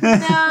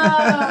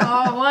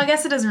 No. Well, I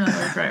guess it doesn't really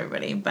work for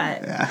everybody,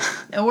 but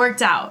it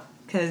worked out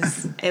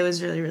because it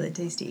was really, really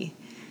tasty.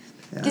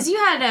 Because you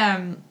had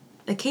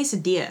a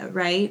quesadilla,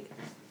 right?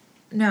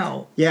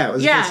 No. Yeah, it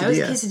was a quesadilla. it was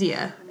a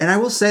quesadilla. And I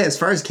will say, as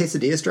far as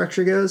quesadilla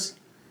structure goes,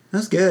 that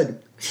was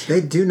good.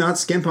 They do not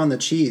skimp on the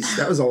cheese.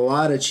 That was a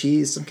lot of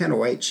cheese, some kind of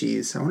white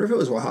cheese. I wonder if it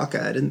was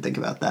Oaxaca. I didn't think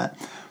about that.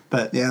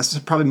 But yeah, it's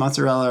probably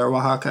mozzarella or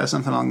Oaxaca,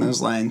 something along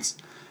those lines.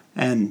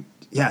 And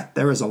yeah,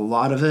 there was a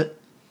lot of it.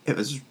 It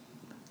was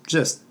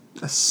just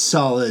a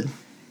solid,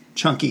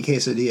 chunky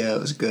quesadilla.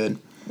 It was good.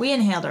 We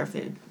inhaled our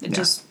food. It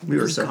just we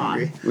were was so gone.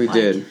 hungry. We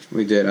did.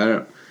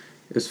 It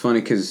was funny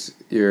because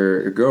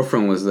your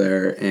girlfriend was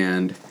there,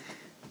 and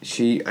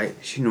she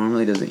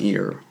normally doesn't eat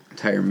her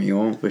entire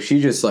meal, but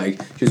she's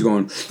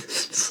going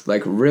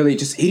like really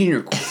just eating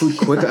her food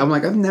quickly. I'm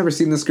like, I've never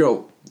seen this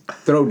girl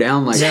throw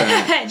down like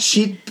that.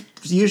 She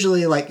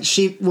usually, like,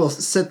 she will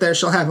sit there,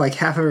 she'll have like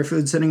half of her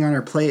food sitting on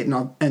her plate,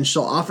 and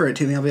she'll offer it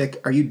to me. I'll be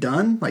like, are you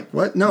done? Like,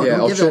 what? No, Yeah,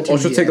 don't give that to me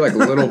she'll take yet. like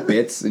little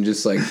bits and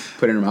just like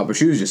put it in her mouth, but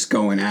she was just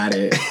going at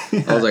it.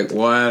 I was like,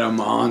 what a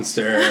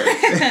monster.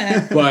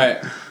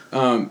 But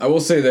I will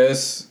say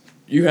this,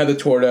 you had the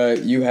torta,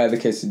 you had the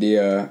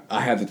quesadilla,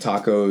 I had the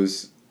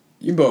tacos.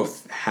 You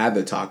both had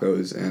the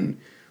tacos, and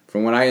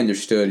from what I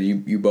understood,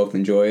 you both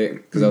enjoy it,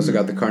 because I also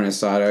got the carne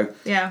asada.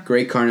 Yeah.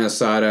 Great carne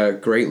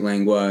asada, great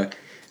lengua.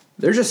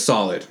 They're just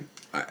solid.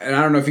 And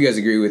I don't know if you guys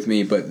agree with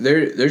me, but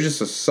they're just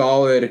a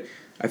solid.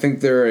 I think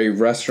they're a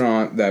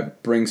restaurant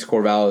that brings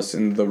Corvallis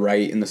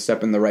in the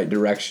step in the right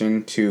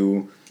direction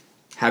to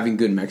having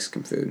good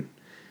Mexican food.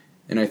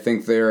 And I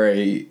think they're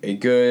a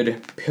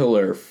good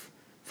pillar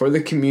for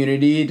the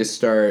community to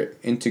start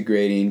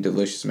integrating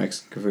delicious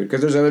Mexican food. Because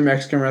there's other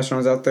Mexican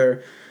restaurants out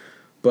there,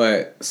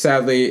 but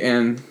sadly,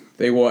 and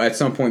they will at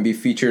some point be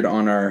featured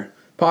on our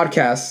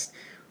podcast,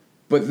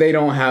 but they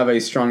don't have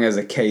as strong as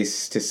a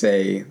case to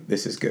say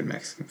this is good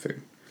Mexican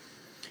food.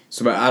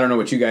 So, but I don't know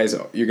what your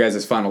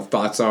guys' final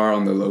thoughts are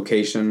on the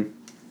location.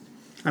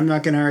 I'm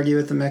not going to argue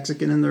with the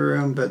Mexican in the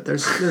room, but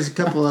there's a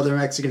couple other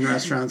Mexican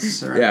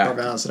restaurants around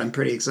Corvallis that I'm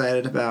pretty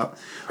excited about.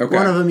 Okay.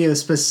 One of them you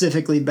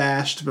specifically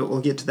bashed, but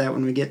we'll get to that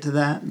when we get to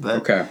that.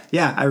 But Okay.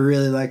 yeah, I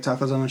really like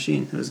Tacos on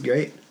Machine. It was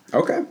great.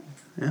 Okay.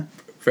 Yeah.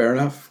 Fair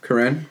enough.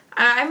 Coryn?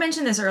 I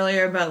mentioned this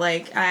earlier, but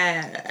like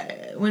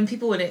when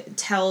people would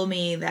tell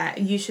me that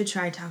you should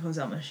try Tacos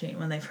El Machine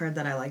when they've heard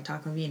that I like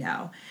Taco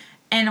Vino,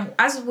 and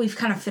as we've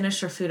kind of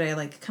finished our food, I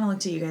like kind of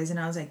looked at you guys and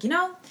I was like,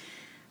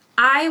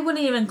 I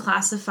wouldn't even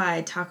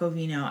classify Taco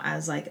Vino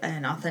as like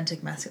an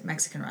authentic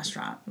Mexican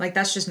restaurant. Like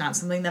that's just not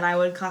something that I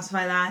would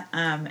classify that.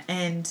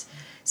 And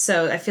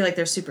so I feel like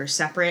they're super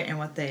separate in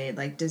what they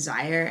like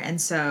desire.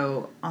 And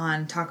so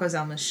on Tacos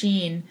El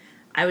Machine,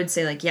 I would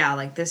say like, yeah,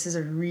 like this is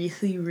a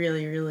really,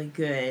 really, really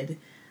good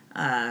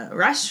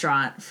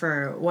restaurant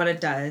for what it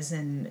does,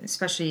 and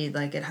especially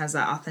like it has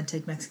that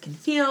authentic Mexican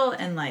feel,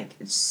 and like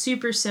it's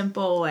super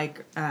simple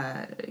like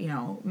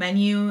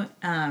menu.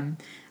 I've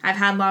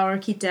had La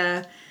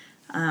Horquita.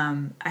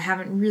 I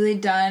haven't really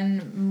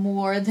done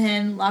more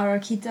than La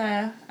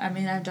Horquita. I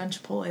mean, I've done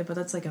Chipotle, but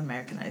that's like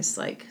Americanized.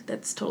 Like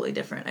that's totally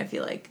different, I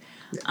feel like.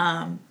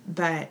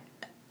 But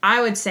I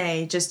would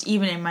say just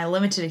even in my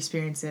limited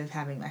experience of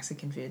having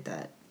Mexican food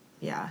that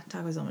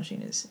Tacos El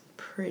Machine is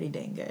pretty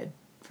dang good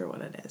for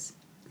what it is.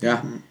 Yeah.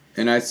 Mm-hmm.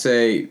 And I'd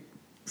say,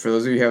 for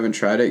those of you who haven't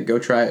tried it, go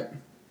try it.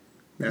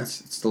 Yeah.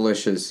 It's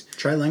delicious.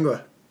 Try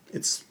lengua.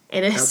 It is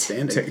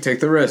outstanding. Take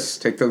the risk.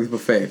 Take the leap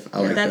of faith. I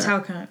like that's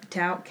that.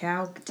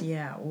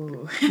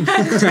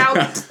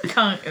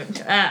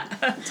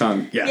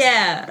 Tongue. Yes.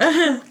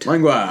 Yeah.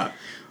 Lengua.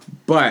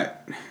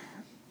 But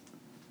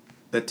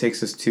that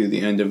takes us to the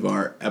end of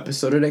our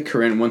episode today.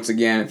 Coryn, once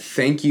again,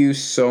 thank you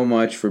so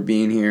much for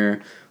being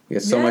here. We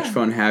had so much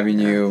fun having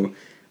you.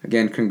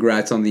 Again,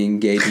 congrats on the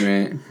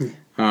engagement.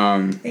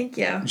 Thank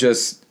you.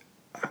 Just,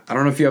 I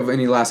don't know if you have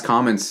any last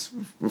comments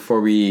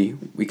before we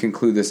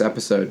conclude this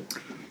episode.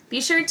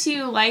 Be sure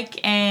to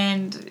like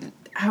and,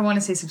 I want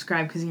to say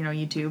subscribe because,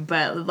 YouTube,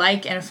 but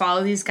like and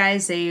follow these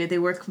guys. They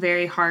work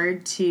very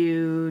hard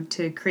to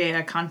create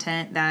a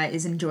content that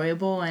is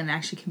enjoyable and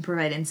actually can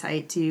provide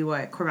insight to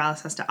what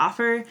Corvallis has to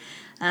offer.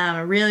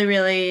 I really,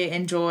 really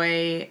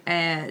enjoy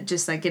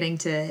just like getting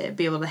to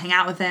be able to hang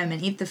out with them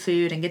and eat the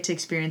food and get to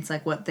experience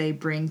like what they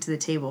bring to the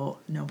table.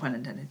 No pun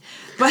intended.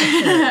 But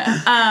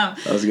that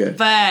was good.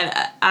 But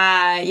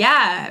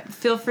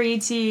feel free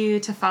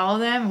to follow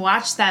them.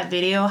 Watch that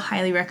video.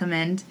 Highly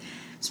recommend.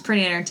 It's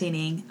pretty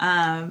entertaining.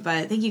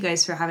 But thank you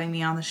guys for having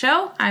me on the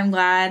show. I'm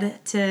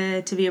glad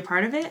to be a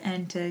part of it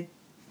and to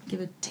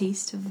give a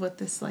taste of what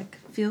this like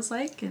feels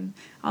like, and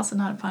also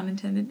not a pun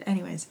intended.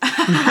 Anyways,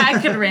 I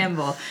could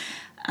ramble.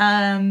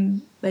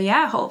 But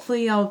yeah,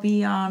 hopefully I'll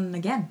be on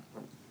again.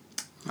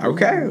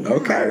 Okay.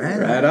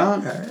 Right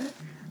on. All right.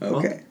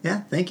 Okay.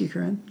 Well, thank you,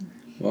 Coryn.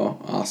 Well,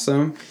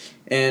 awesome.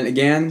 And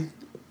again,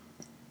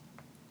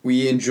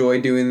 we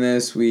enjoy doing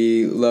this.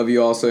 We love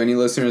you all. So any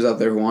listeners out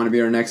there who want to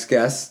be our next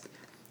guest,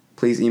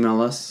 please email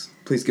us.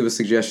 Please give us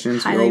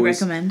suggestions. Highly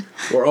recommend.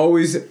 We're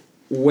always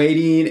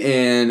waiting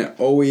and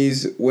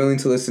always willing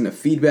to listen to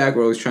feedback.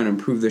 We're always trying to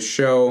improve the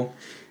show.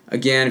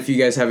 Again, if you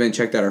guys haven't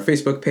checked out our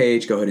Facebook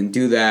page, go ahead and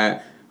do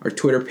that. Our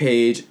Twitter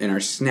page and our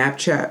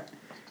Snapchat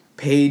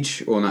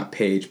page. Well, not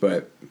page,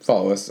 but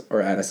follow us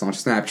or add us on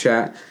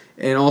Snapchat.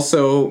 And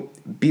also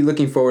be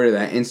looking forward to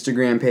that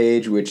Instagram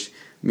page, which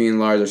me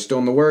and Lars are still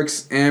in the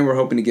works. And we're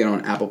hoping to get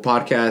on Apple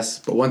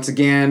Podcasts. But once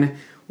again,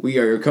 we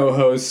are your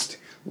co-host,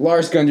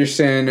 Lars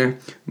Gunderson,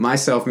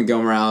 myself,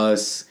 Miguel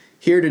Morales,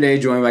 here today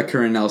joined by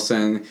Coryn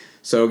Nelson.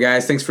 So,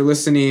 guys, thanks for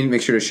listening.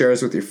 Make sure to share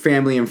us with your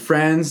family and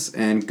friends.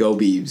 And go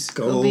Beavs.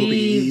 Go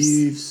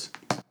Beavs.